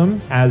few of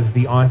them as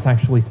the ice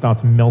actually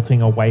starts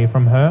melting away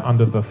from her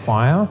under the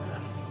fire.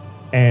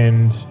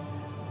 And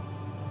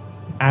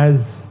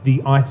as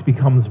the ice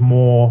becomes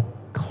more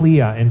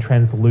clear and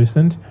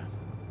translucent,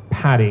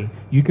 Patty,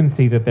 you can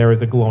see that there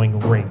is a glowing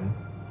ring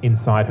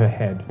inside her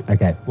head.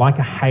 Okay. Like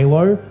a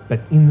halo, but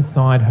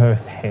inside her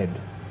head.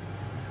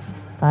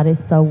 That is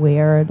so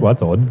weird. Well,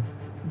 that's odd.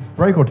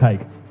 Break or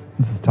take?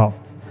 This is tough.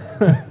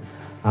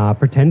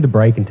 Pretend to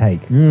break and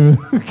take.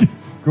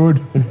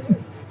 Good.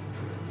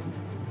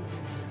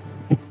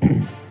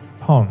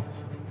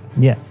 Pons,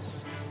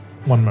 Yes.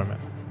 one moment.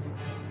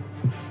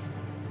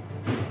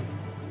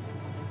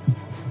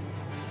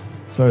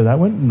 So that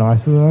went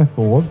nicer than I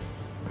thought.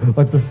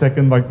 Like the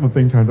second the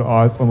thing turned to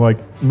ice, I'm like,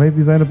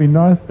 maybe Zane will be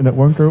nice and it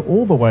won't go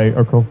all the way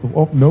across the...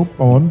 Oh, nope,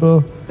 I'm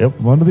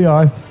under the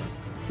ice.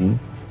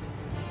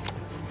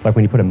 It's like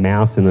when you put a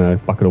mouse in a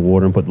bucket of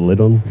water and put the lid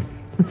on.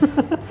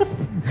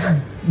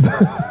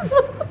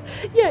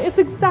 Yeah, it's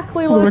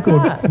exactly For the like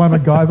record, that. my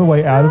MacGyver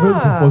way out of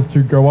Yeah. it was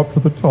to go up to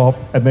the top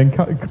and then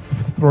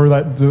throw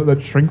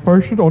that shrink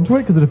potion onto it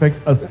because it affects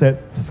a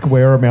set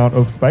square amount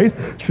of space.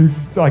 To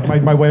like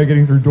my way of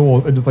getting through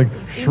doors and just like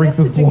shrink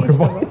this block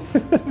of ice.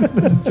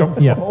 And just jump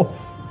in the hole.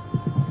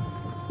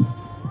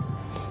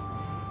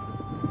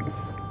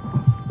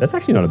 That's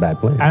actually not a bad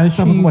plan. As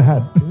That was she, all I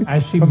had.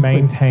 as she I'm sweet.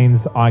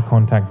 maintains eye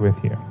contact with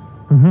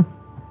you,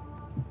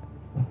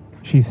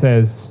 she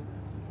says,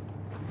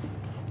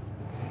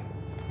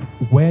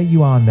 "Where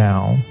you are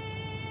now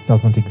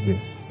doesn't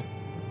exist.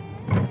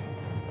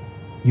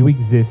 You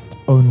exist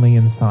only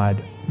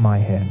inside my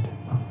head.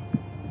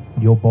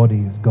 Your body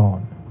is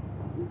gone.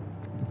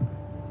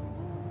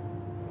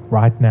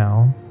 Right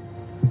now,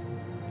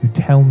 you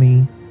tell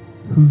me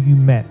who you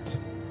met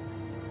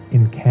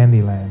in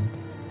Candyland,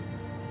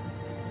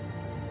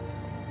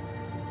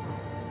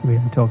 We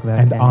didn't talk about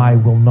and Candyland. I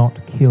will not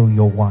kill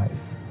your wife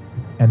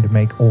and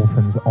make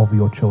orphans of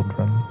your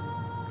children."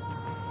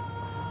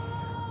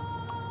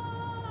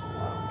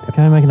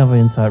 Can I make another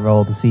insight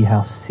roll to see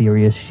how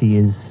serious she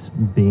is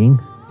being?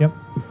 Yep.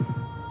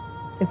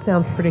 It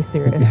sounds pretty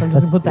serious. I'm just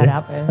going to put that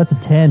out there. That's a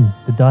 10.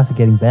 The dice are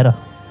getting better.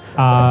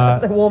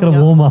 They're warming Gotta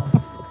up. warm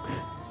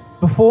up.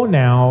 Before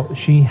now,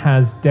 she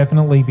has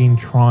definitely been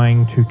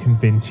trying to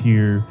convince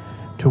you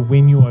to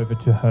win you over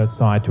to her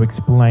side, to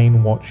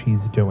explain what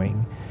she's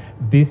doing.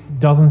 This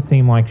doesn't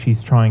seem like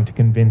she's trying to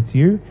convince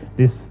you.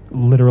 This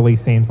literally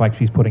seems like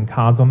she's putting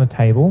cards on the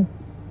table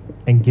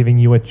and giving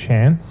you a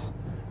chance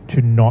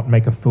to not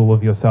make a fool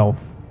of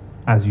yourself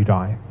as you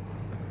die.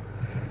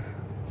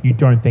 You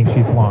don't think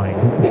she's lying.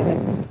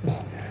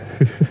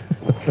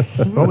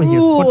 What does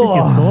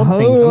your sword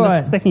think? I'm Alright.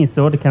 just expecting your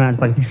sword to come out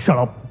just like, shut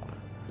up.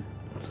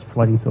 Just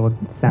floating sword.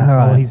 Sounds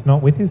Alright. Well, he's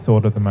not with his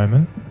sword at the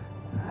moment.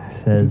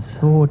 Says,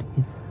 Sword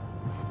is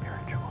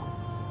spiritual.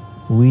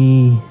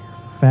 we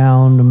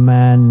found a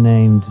man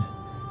named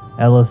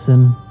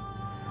Ellison.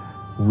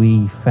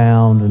 We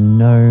found a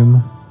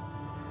gnome.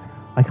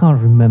 I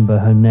can't remember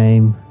her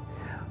name.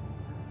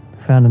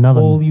 Found another.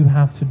 All you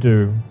have to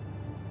do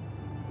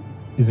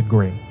is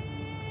agree,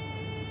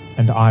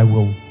 and I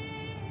will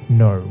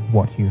know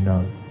what you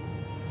know.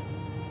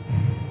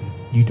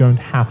 You don't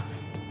have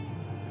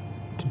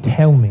to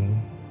tell me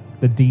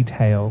the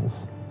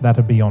details that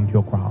are beyond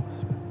your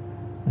grasp.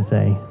 I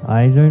say,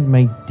 I don't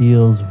make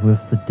deals with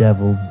the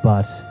devil,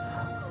 but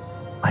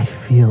I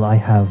feel I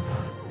have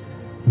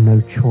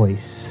no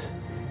choice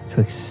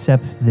to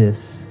accept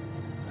this,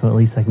 so at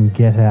least I can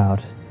get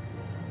out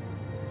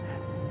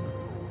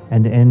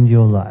and end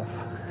your life.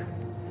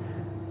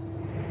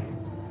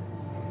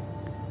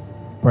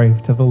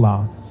 Brave to the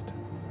last.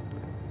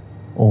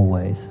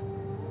 Always.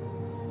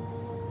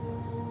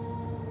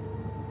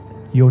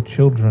 Your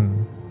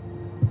children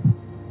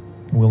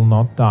will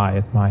not die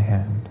at my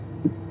hand,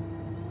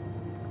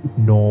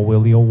 nor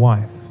will your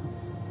wife.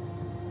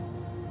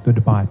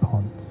 Goodbye,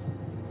 Pons.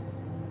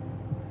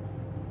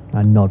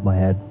 I nod my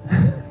head.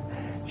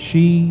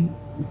 She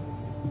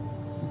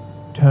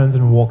turns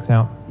and walks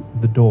out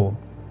the door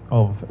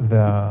of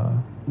the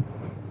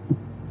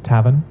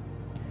tavern,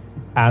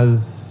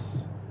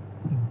 as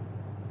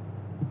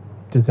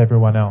does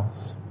everyone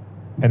else.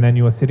 And then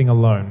you are sitting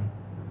alone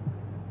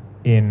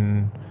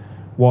in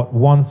what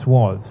once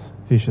was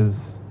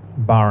Fisher's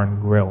Bar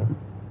and Grill.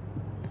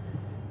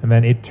 And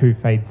then it too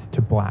fades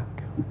to black.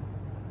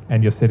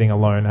 And you're sitting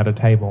alone at a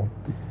table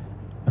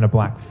in a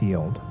black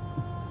field.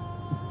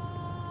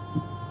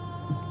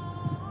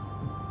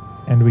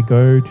 And we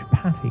go to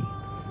Patty.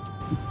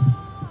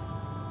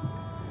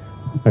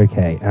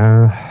 Okay.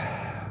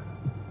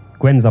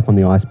 Gwen's up on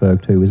the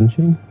iceberg too, isn't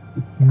she?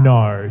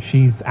 No,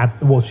 she's at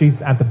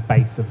the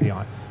base of the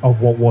ice,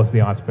 of what was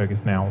the iceberg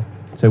is now.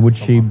 So would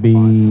she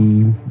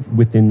be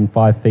within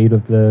 5 feet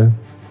of the...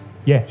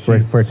 Yeah,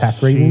 for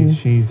attack reasons?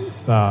 She's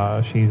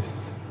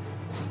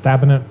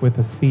stabbing it with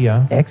a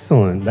spear.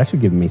 Excellent. That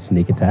should give me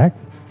sneak attack.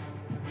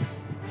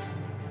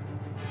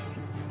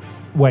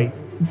 Wait,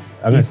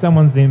 if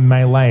someone's in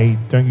melee,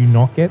 don't you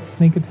not get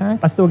sneak attack?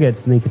 I still get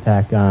sneak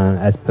attack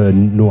as per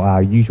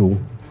usual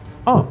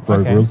rogue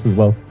okay. rules as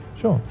well.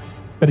 Sure.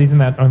 But isn't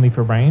that only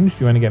for range?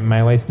 Do you only get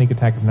melee sneak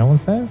attack if no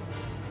one's there?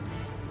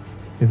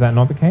 Is that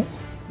not the case?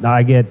 No,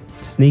 I get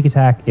sneak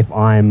attack if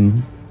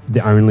I'm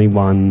the only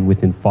one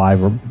within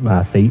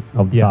 5 feet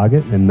of the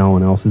target and no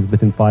one else is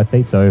within 5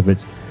 feet. So if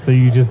it's... So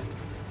you just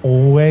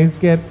always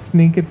get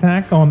sneak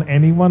attack on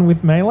anyone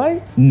with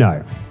melee?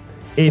 No.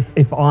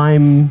 If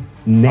I'm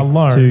next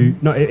alone. to...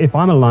 No, if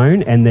I'm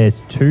alone and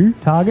there's 2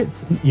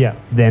 targets,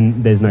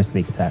 then there's no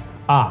sneak attack.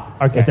 Ah,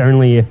 okay. It's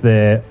only if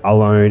they're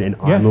alone and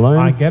I'm alone.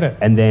 I get it.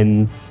 And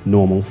then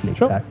normal sneak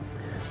attack.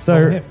 So,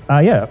 Roll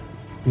a hit.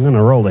 I'm going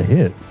to roll a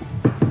hit.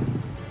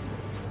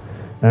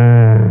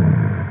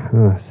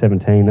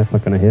 17, that's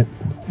not going to hit.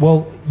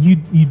 Well, you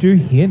do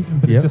hit,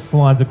 but it just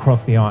slides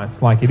across the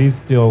ice. Like, it is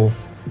still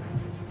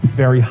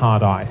very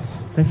hard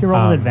ice. So if you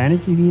roll with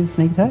advantage, you use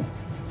sneak attack?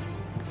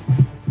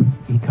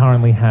 He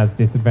currently has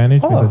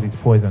disadvantage because he's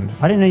poisoned.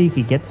 I didn't know you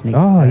could get sneak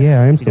Oh, attack.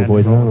 yeah, I am if you still don't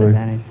poisoned, roll with aren't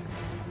I? advantage.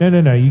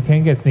 No. You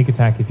can get sneak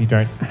attack if you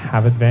don't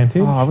have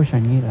advantage. Oh, I wish I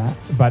knew that.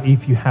 But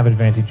if you have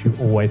advantage, you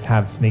always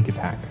have sneak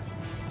attack.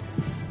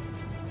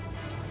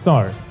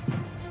 So,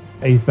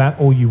 is that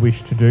all you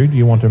wish to do? Do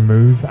you want to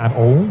move at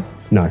all?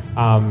 No.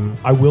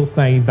 I will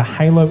say the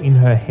halo in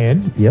her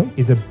head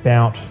is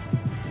about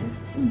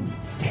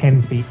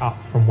 10 feet up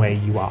from where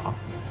you are.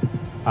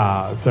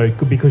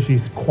 Because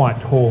she's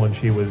quite tall and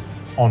she was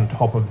on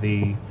top of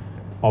the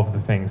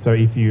thing. So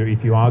if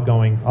you are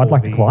going for I'd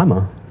like to climb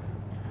her.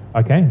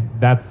 Okay,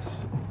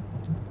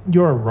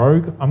 you're a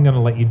rogue. I'm going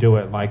to let you do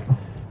it. Like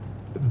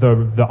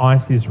the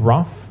ice is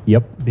rough.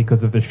 Yep.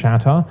 Because of the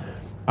shatter.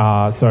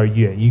 So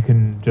you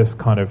can just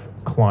kind of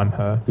climb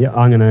her. Yeah,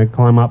 I'm going to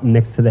climb up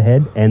next to the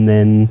head and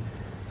then,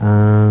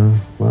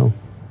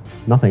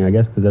 nothing, I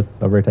guess, because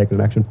I've already taken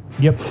an action.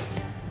 Yep.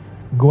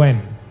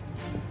 Gwen.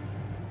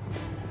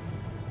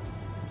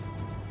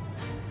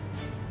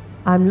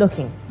 I'm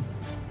looking.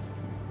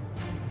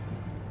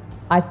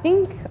 I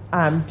think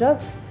I'm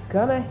just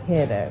gonna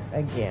hit it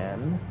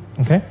again.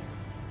 Okay.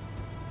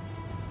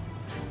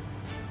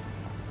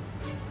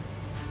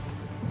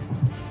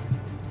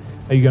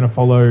 Are you going to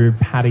follow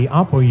Patty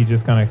up, or are you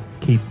just going to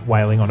keep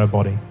wailing on her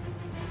body?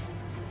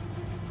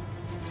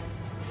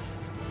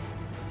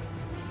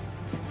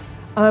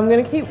 I'm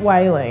gonna keep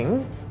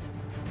wailing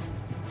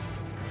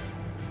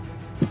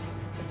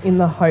in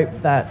the hope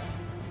that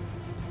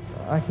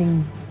I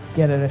can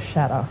get it a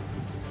shatter.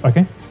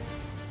 Okay.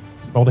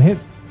 Roll to hit.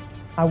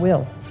 I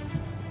will.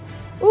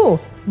 Ooh,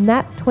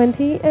 nat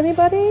 20,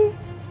 anybody?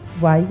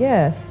 Why,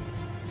 yes.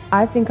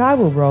 I think I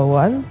will roll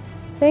one.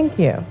 Thank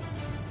you.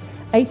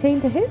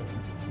 18 to hit?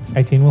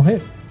 18 will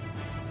hit.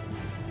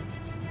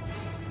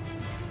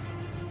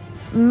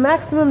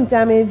 Maximum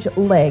damage,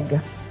 leg.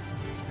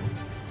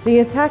 The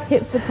attack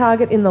hits the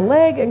target in the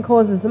leg and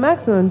causes the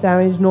maximum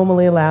damage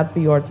normally allowed for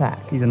your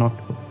attack. He's an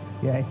octopus.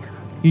 Yay.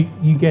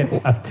 You get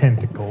a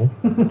tentacle.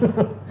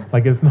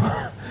 Like, it's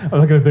not... I'm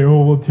not going to say,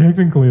 oh, well,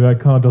 technically that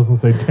card doesn't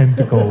say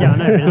tentacle. Yeah, I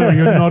know. So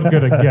you're not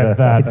going to get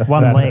that. It's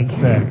one that leg.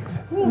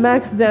 effect.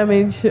 Max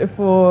damage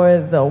for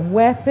the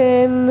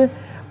weapon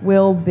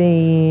will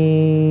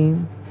be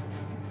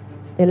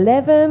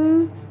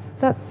 11.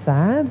 That's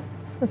sad.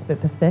 That's a bit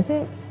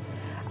pathetic.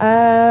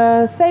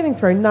 Saving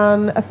throw,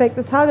 none. Effect,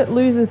 the target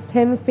loses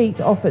 10 feet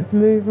off its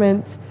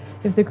movement.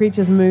 If the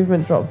creature's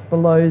movement drops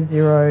below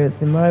 0,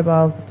 it's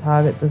immobile. If the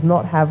target does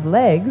not have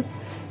legs,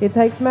 it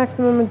takes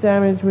maximum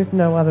damage with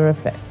no other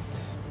effect.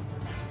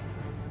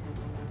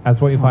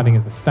 As what you're fighting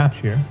is a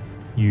statue,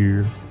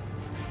 you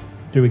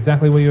do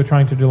exactly what you were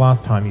trying to do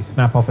last time. You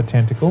snap off a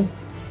tentacle,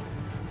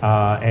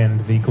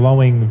 and the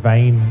glowing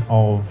vein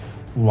of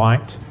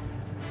light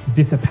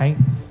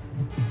dissipates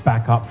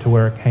back up to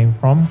where it came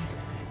from,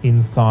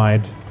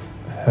 inside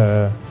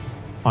her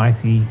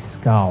icy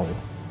skull.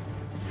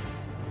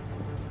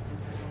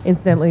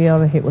 Incidentally, the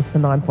other hit was for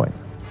 9 points.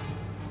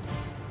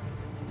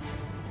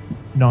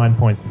 9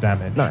 points of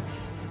damage. No.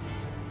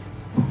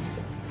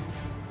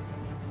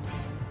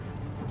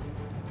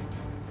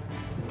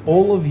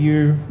 All of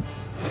you,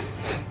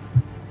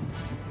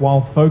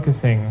 while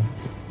focusing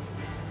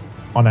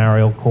on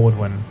Ariel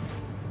Cordwin,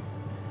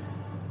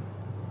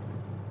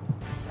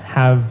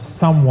 have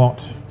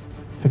somewhat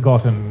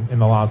forgotten in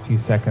the last few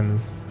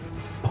seconds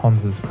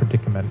Pons's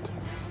predicament.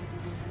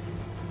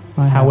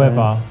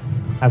 However,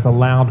 as a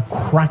loud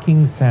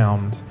cracking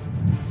sound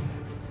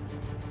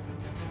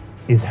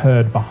is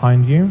heard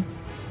behind you,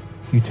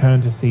 you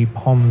turn to see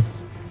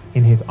Pons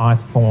in his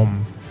ice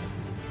form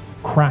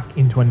crack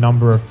into a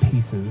number of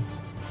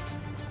pieces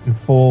and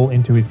fall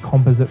into his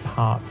composite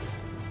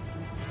parts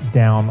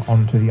down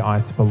onto the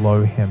ice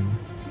below him.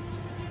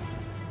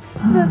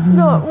 That's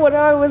not what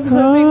I was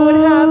hoping would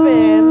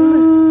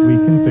happen. We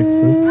can fix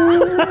this.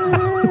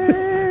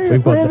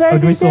 We've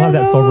got do we still have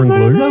that sovereign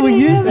glue? No, we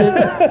used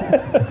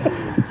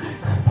it.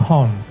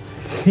 Pons.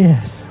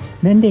 Yes.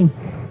 Mending.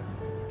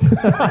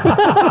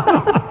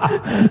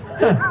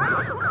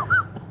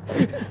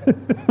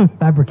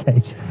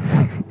 Fabricate.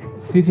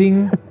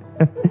 Sitting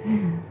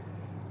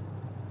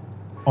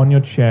on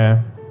your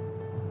chair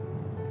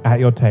at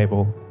your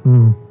table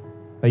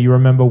that you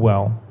remember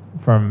well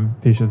from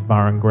Fisher's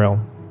Bar and Grill.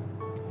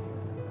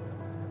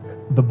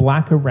 The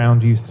black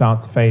around you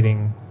starts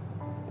fading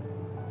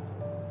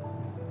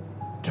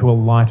to a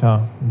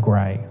lighter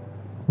grey.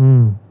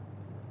 And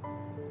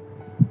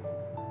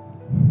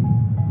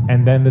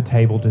then the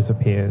table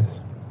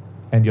disappears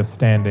and you're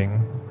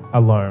standing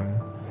alone.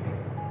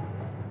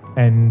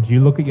 And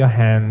you look at your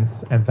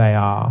hands and they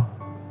are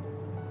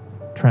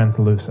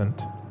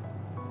translucent.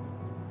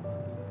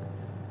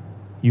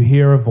 You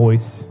hear a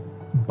voice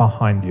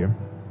behind you.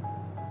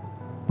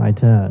 My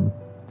turn.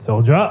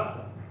 Soldier!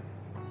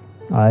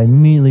 I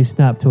immediately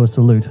snap to a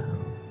salute.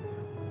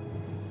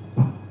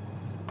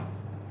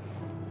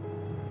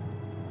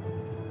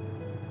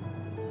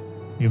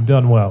 You've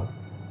done well.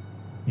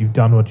 You've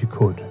done what you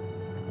could.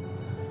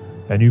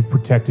 And you've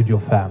protected your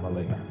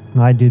family.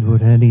 I did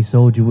what any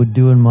soldier would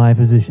do in my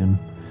position.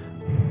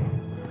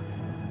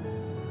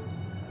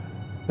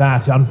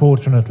 That,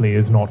 unfortunately,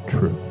 is not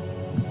true.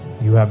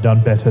 You have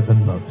done better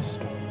than most.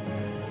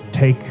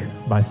 Take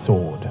my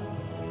sword.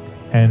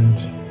 And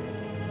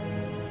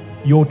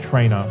your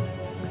trainer,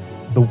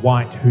 the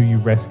wight who you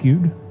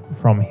rescued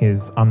from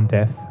his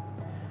undeath,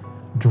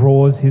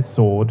 draws his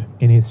sword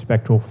in his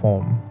spectral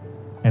form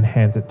and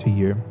hands it to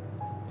you,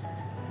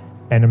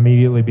 and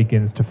immediately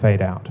begins to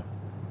fade out.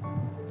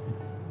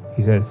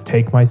 He says,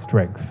 "Take my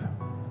strength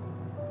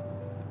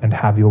and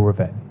have your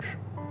revenge.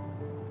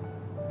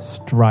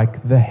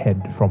 Strike the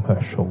head from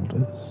her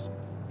shoulders."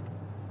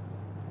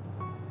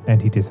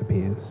 And he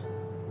disappears.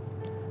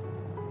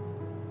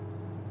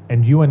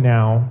 And you are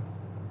now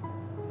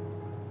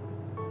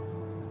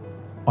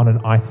on an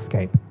ice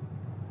scape.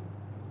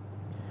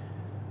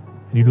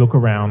 And you look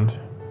around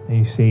and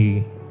you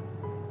see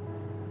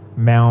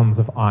mounds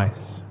of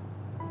ice.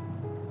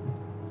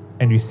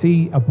 And you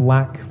see a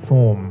black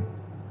form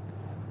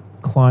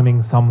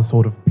climbing some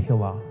sort of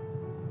pillar.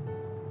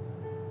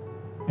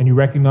 And you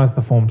recognize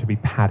the form to be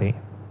Paddy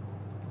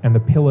and the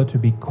pillar to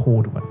be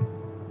Cordwin.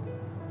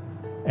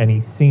 And he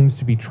seems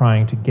to be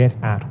trying to get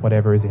at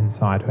whatever is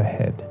inside her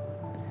head.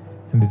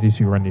 And it is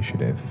your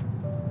initiative.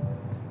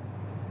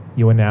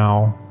 You are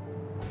now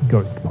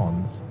Ghost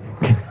Pons.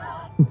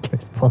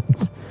 Ghost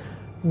Pons.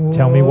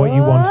 Tell me what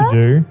you want to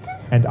do,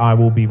 and I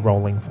will be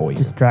rolling for you.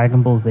 Just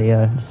Dragon Ball Z.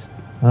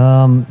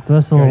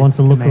 First of all, I want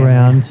to look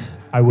around.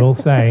 I will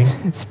say,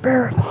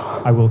 Spirit.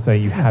 I will say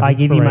you have I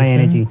give you my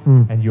inspiration,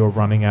 energy. and you're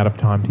running out of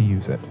time to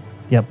use it.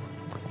 Yep.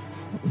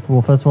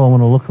 Well, first of all, I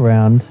want to look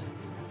around,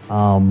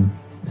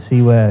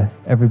 see where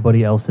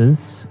everybody else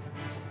is.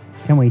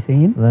 Can we see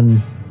him?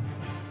 Then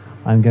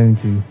I'm going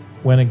to...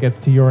 When it gets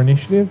to your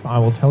initiative, I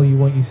will tell you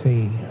what you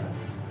see.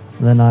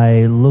 Then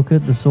I look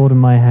at the sword in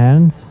my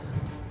hand,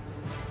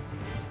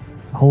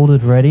 hold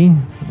it ready,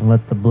 and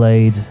let the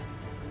blade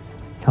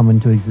come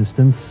into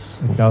existence.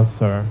 It does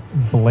so,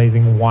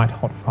 blazing white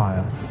hot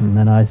fire. And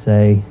then I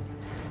say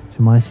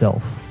to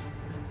myself,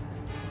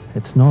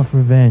 it's not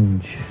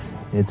revenge,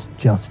 it's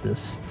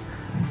justice.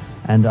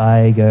 And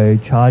I go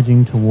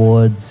charging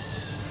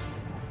towards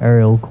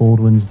Ariel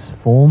Caldwin's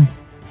form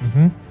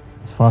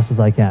as fast as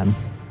I can.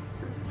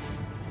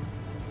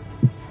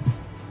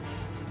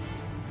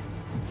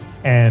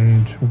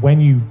 And when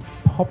you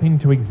pop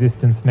into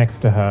existence next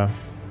to her,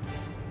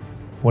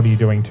 what are you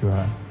doing to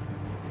her?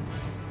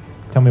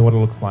 Tell me what it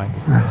looks like.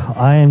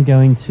 I am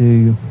going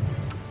to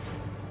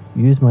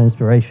use my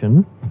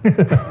inspiration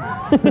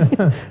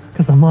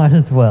because I might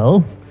as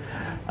well.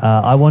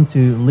 I want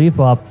to leap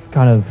up,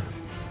 kind of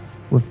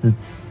with the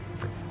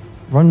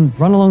run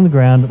along the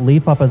ground,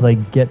 leap up as I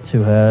get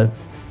to her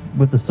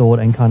with the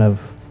sword, and kind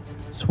of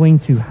swing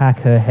to hack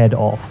her head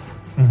off.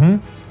 Mm-hmm.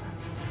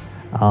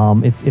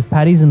 If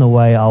Patty's in the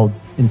way, I'll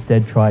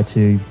instead try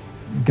to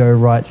go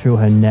right through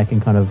her neck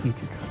and kind of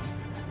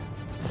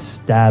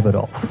stab it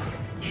off.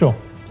 Sure.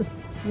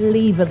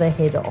 Lever the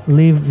head off.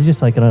 Leave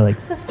just like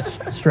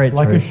straight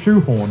Like through. a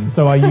shoehorn.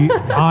 So are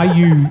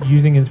you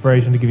using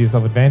inspiration to give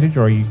yourself advantage,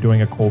 or are you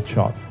doing a cold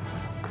shot?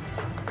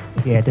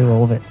 Yeah, do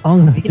all of it. I'm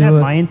gonna You can do have it.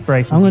 my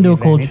inspiration. I'm gonna do a give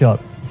you cold advantage.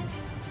 shot.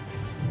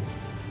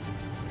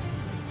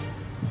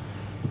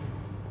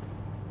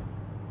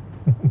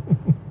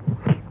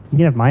 You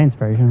can have my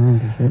inspiration. I don't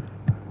give a shit.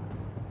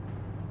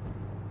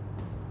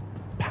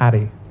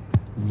 Patty.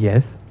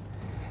 Yes.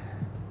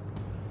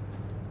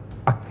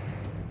 A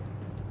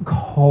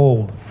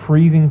cold,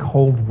 freezing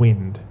cold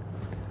wind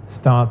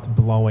starts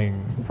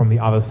blowing from the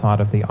other side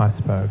of the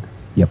iceberg.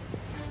 Yep.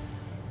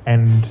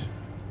 And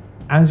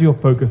as you're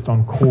focused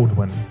on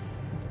Cordwin,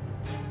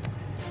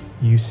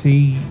 you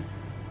see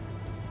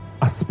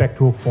a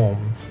spectral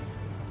form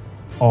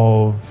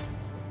of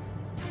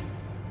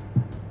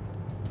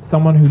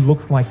someone who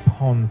looks like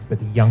Pons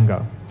but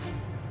younger,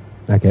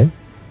 Okay.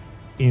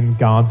 in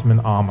guardsman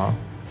armor.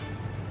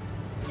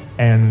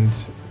 And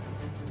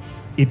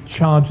it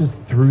charges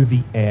through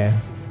the air,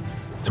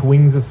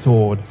 swings a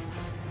sword,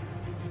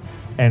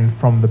 and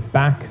from the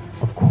back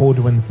of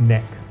Cordwin's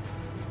neck,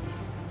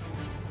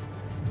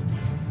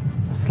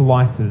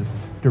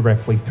 slices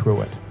directly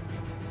through it.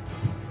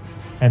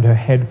 And her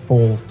head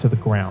falls to the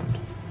ground.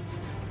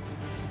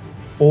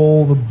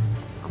 All the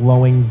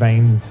glowing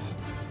veins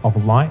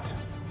of light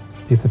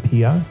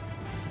disappear,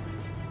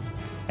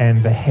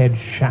 and the head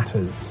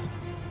shatters.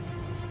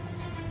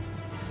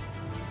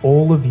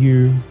 All of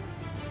you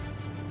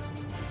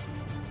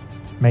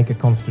make a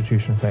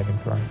Constitution saving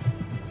throw.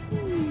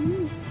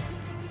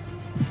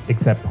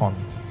 Except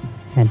Pons.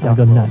 And I got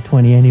a nat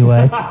 20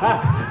 anyway.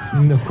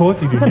 Of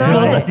course you do. Can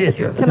I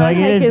Do can I get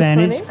take his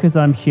advantage 20? because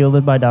I'm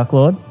shielded by Dark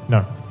Lord?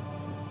 No.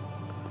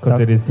 Because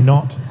it is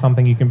not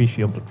something you can be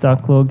shielded.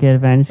 Dark Lord get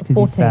advantage because he's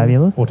 14.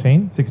 fabulous.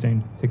 14?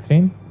 16.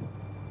 16?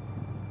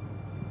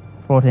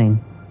 14.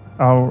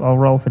 I'll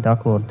roll for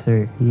Dark Lord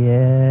too.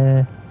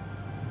 Yeah.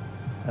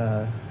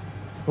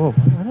 Oh,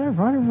 I don't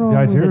roll The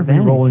idea with of you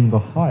advantage. rolling the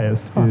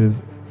highest is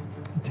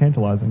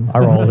tantalizing. I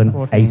rolled an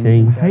 14.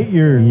 18. I hate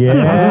you.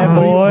 Yeah,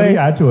 What do you boy.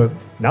 add to it?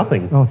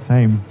 Nothing. Oh,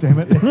 same. Damn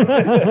it.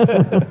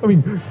 I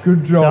mean,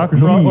 good job. Dark, Good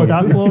job. Oh,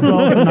 Dark Lord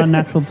rolled an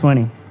unnatural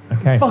 20.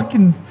 Okay.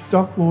 Fucking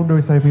Dark Lord, no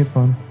save me, it's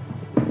fun.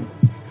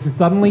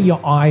 Suddenly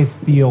your eyes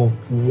feel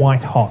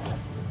white hot.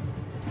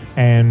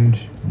 And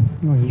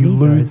you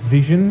lose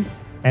vision.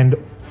 And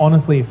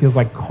honestly, it feels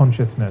like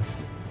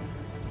consciousness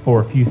for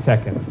a few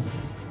seconds.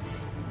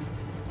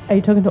 Are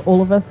you talking to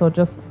all of us or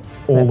just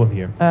All of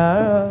you.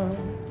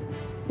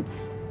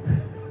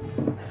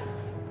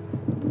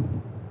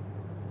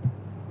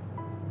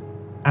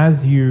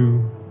 As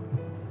you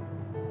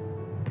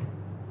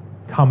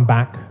come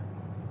back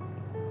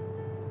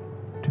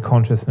to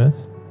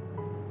consciousness,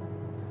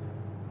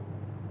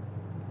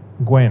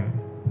 Gwen,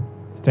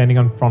 standing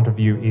in front of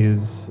you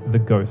is the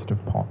ghost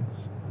of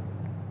Pons.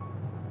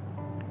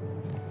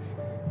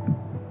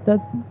 that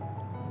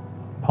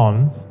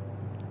Pons,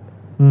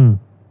 Hmm.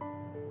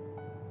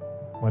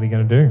 what are you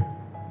going to do?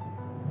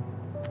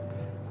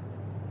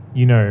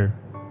 You know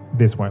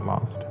this won't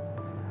last.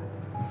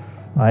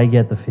 I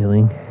get the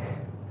feeling.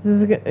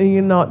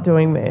 you're not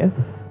doing this.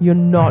 You're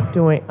not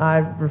doing. I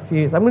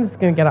refuse. I'm just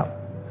going to get up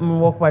and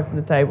walk away from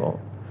the table.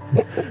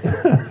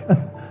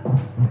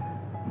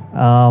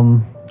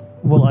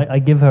 Well, I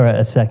give her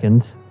a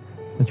second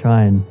to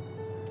try and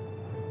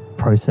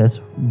process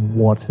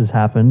what has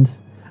happened.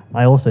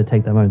 I also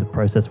take that moment to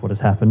process what has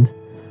happened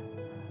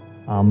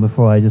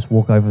before I just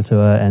walk over to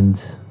her and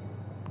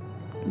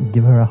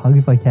give her a hug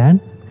if I can.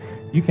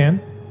 You can.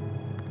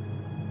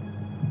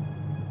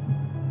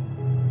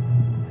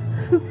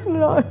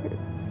 No.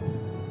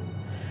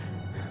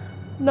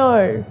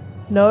 No.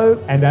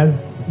 No. And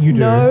as you do,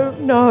 No.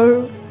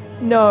 No.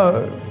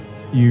 No.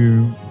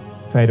 you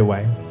fade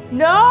away.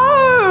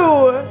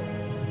 No!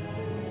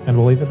 And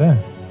we'll leave it there.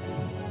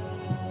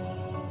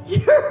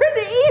 You're an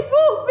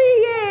evil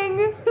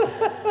being!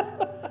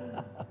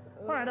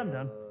 Alright, I'm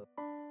done.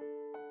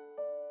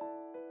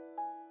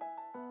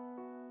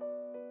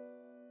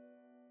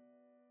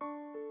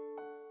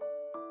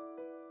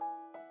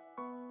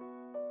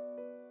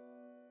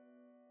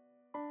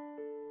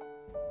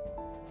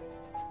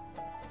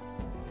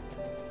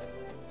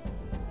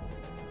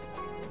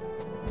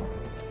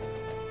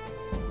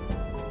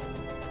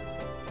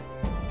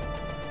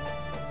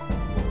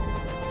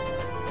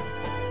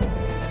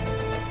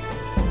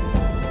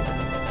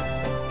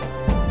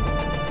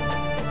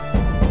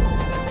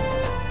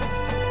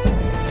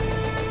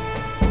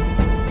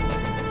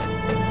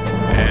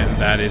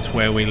 that is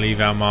where we leave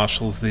our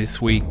marshals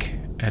this week,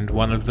 and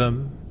one of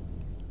them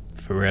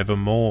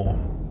forevermore.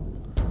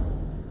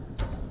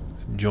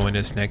 Join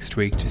us next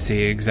week to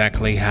see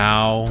exactly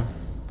how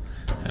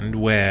and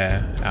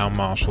where our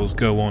marshals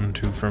go on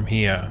to from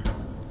here.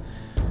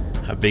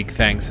 A big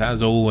thanks,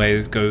 as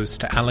always, goes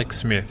to Alex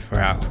Smith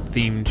for our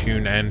theme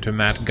tune and to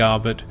Matt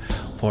Garbett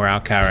for our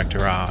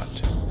character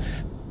art,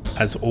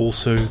 as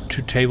also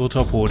to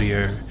Tabletop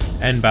Audio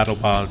and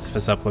BattleBards for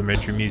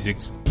supplementary music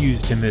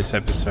used in this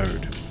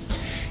episode.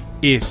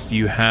 If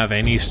you have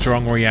any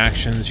strong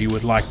reactions you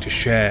would like to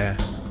share,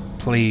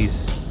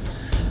 please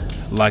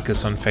like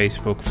us on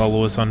Facebook,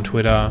 follow us on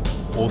Twitter,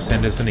 or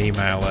send us an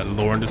email at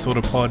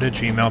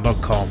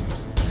lawanddisorderpod@gmail.com.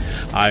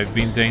 I've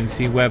been Zane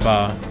C.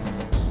 Weber,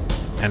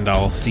 and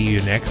I'll see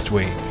you next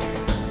week.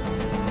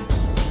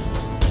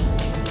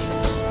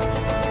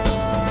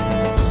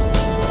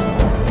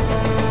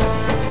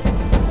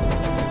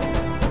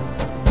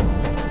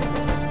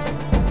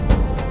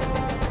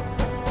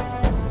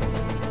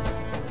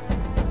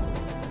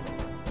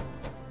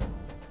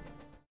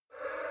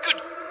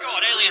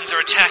 Aliens are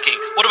attacking.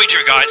 What do we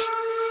do, guys?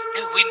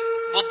 No,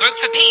 we'll broke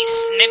for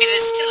peace. Maybe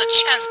there's still a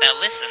chance they'll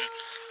listen.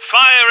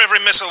 Fire every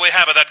missile we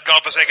have at that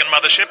godforsaken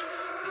mothership,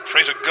 and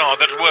pray to God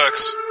that it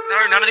works.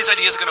 No, none of these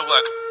ideas are going to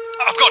work.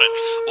 I've got it.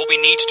 What we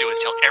need to do is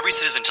tell every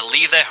citizen to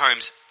leave their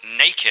homes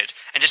naked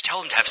and just tell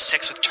them to have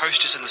sex with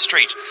toasters in the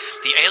street.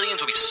 The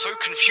aliens will be so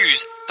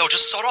confused, they'll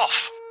just sod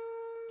off.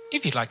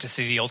 If you'd like to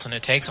see the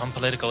alternate takes on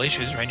political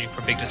issues ranging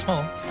from big to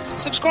small,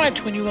 subscribe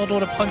to a New World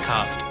Order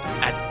podcast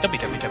at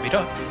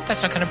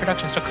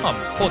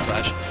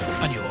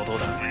www.thatsnotcanonproductions.com/A New World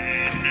Order.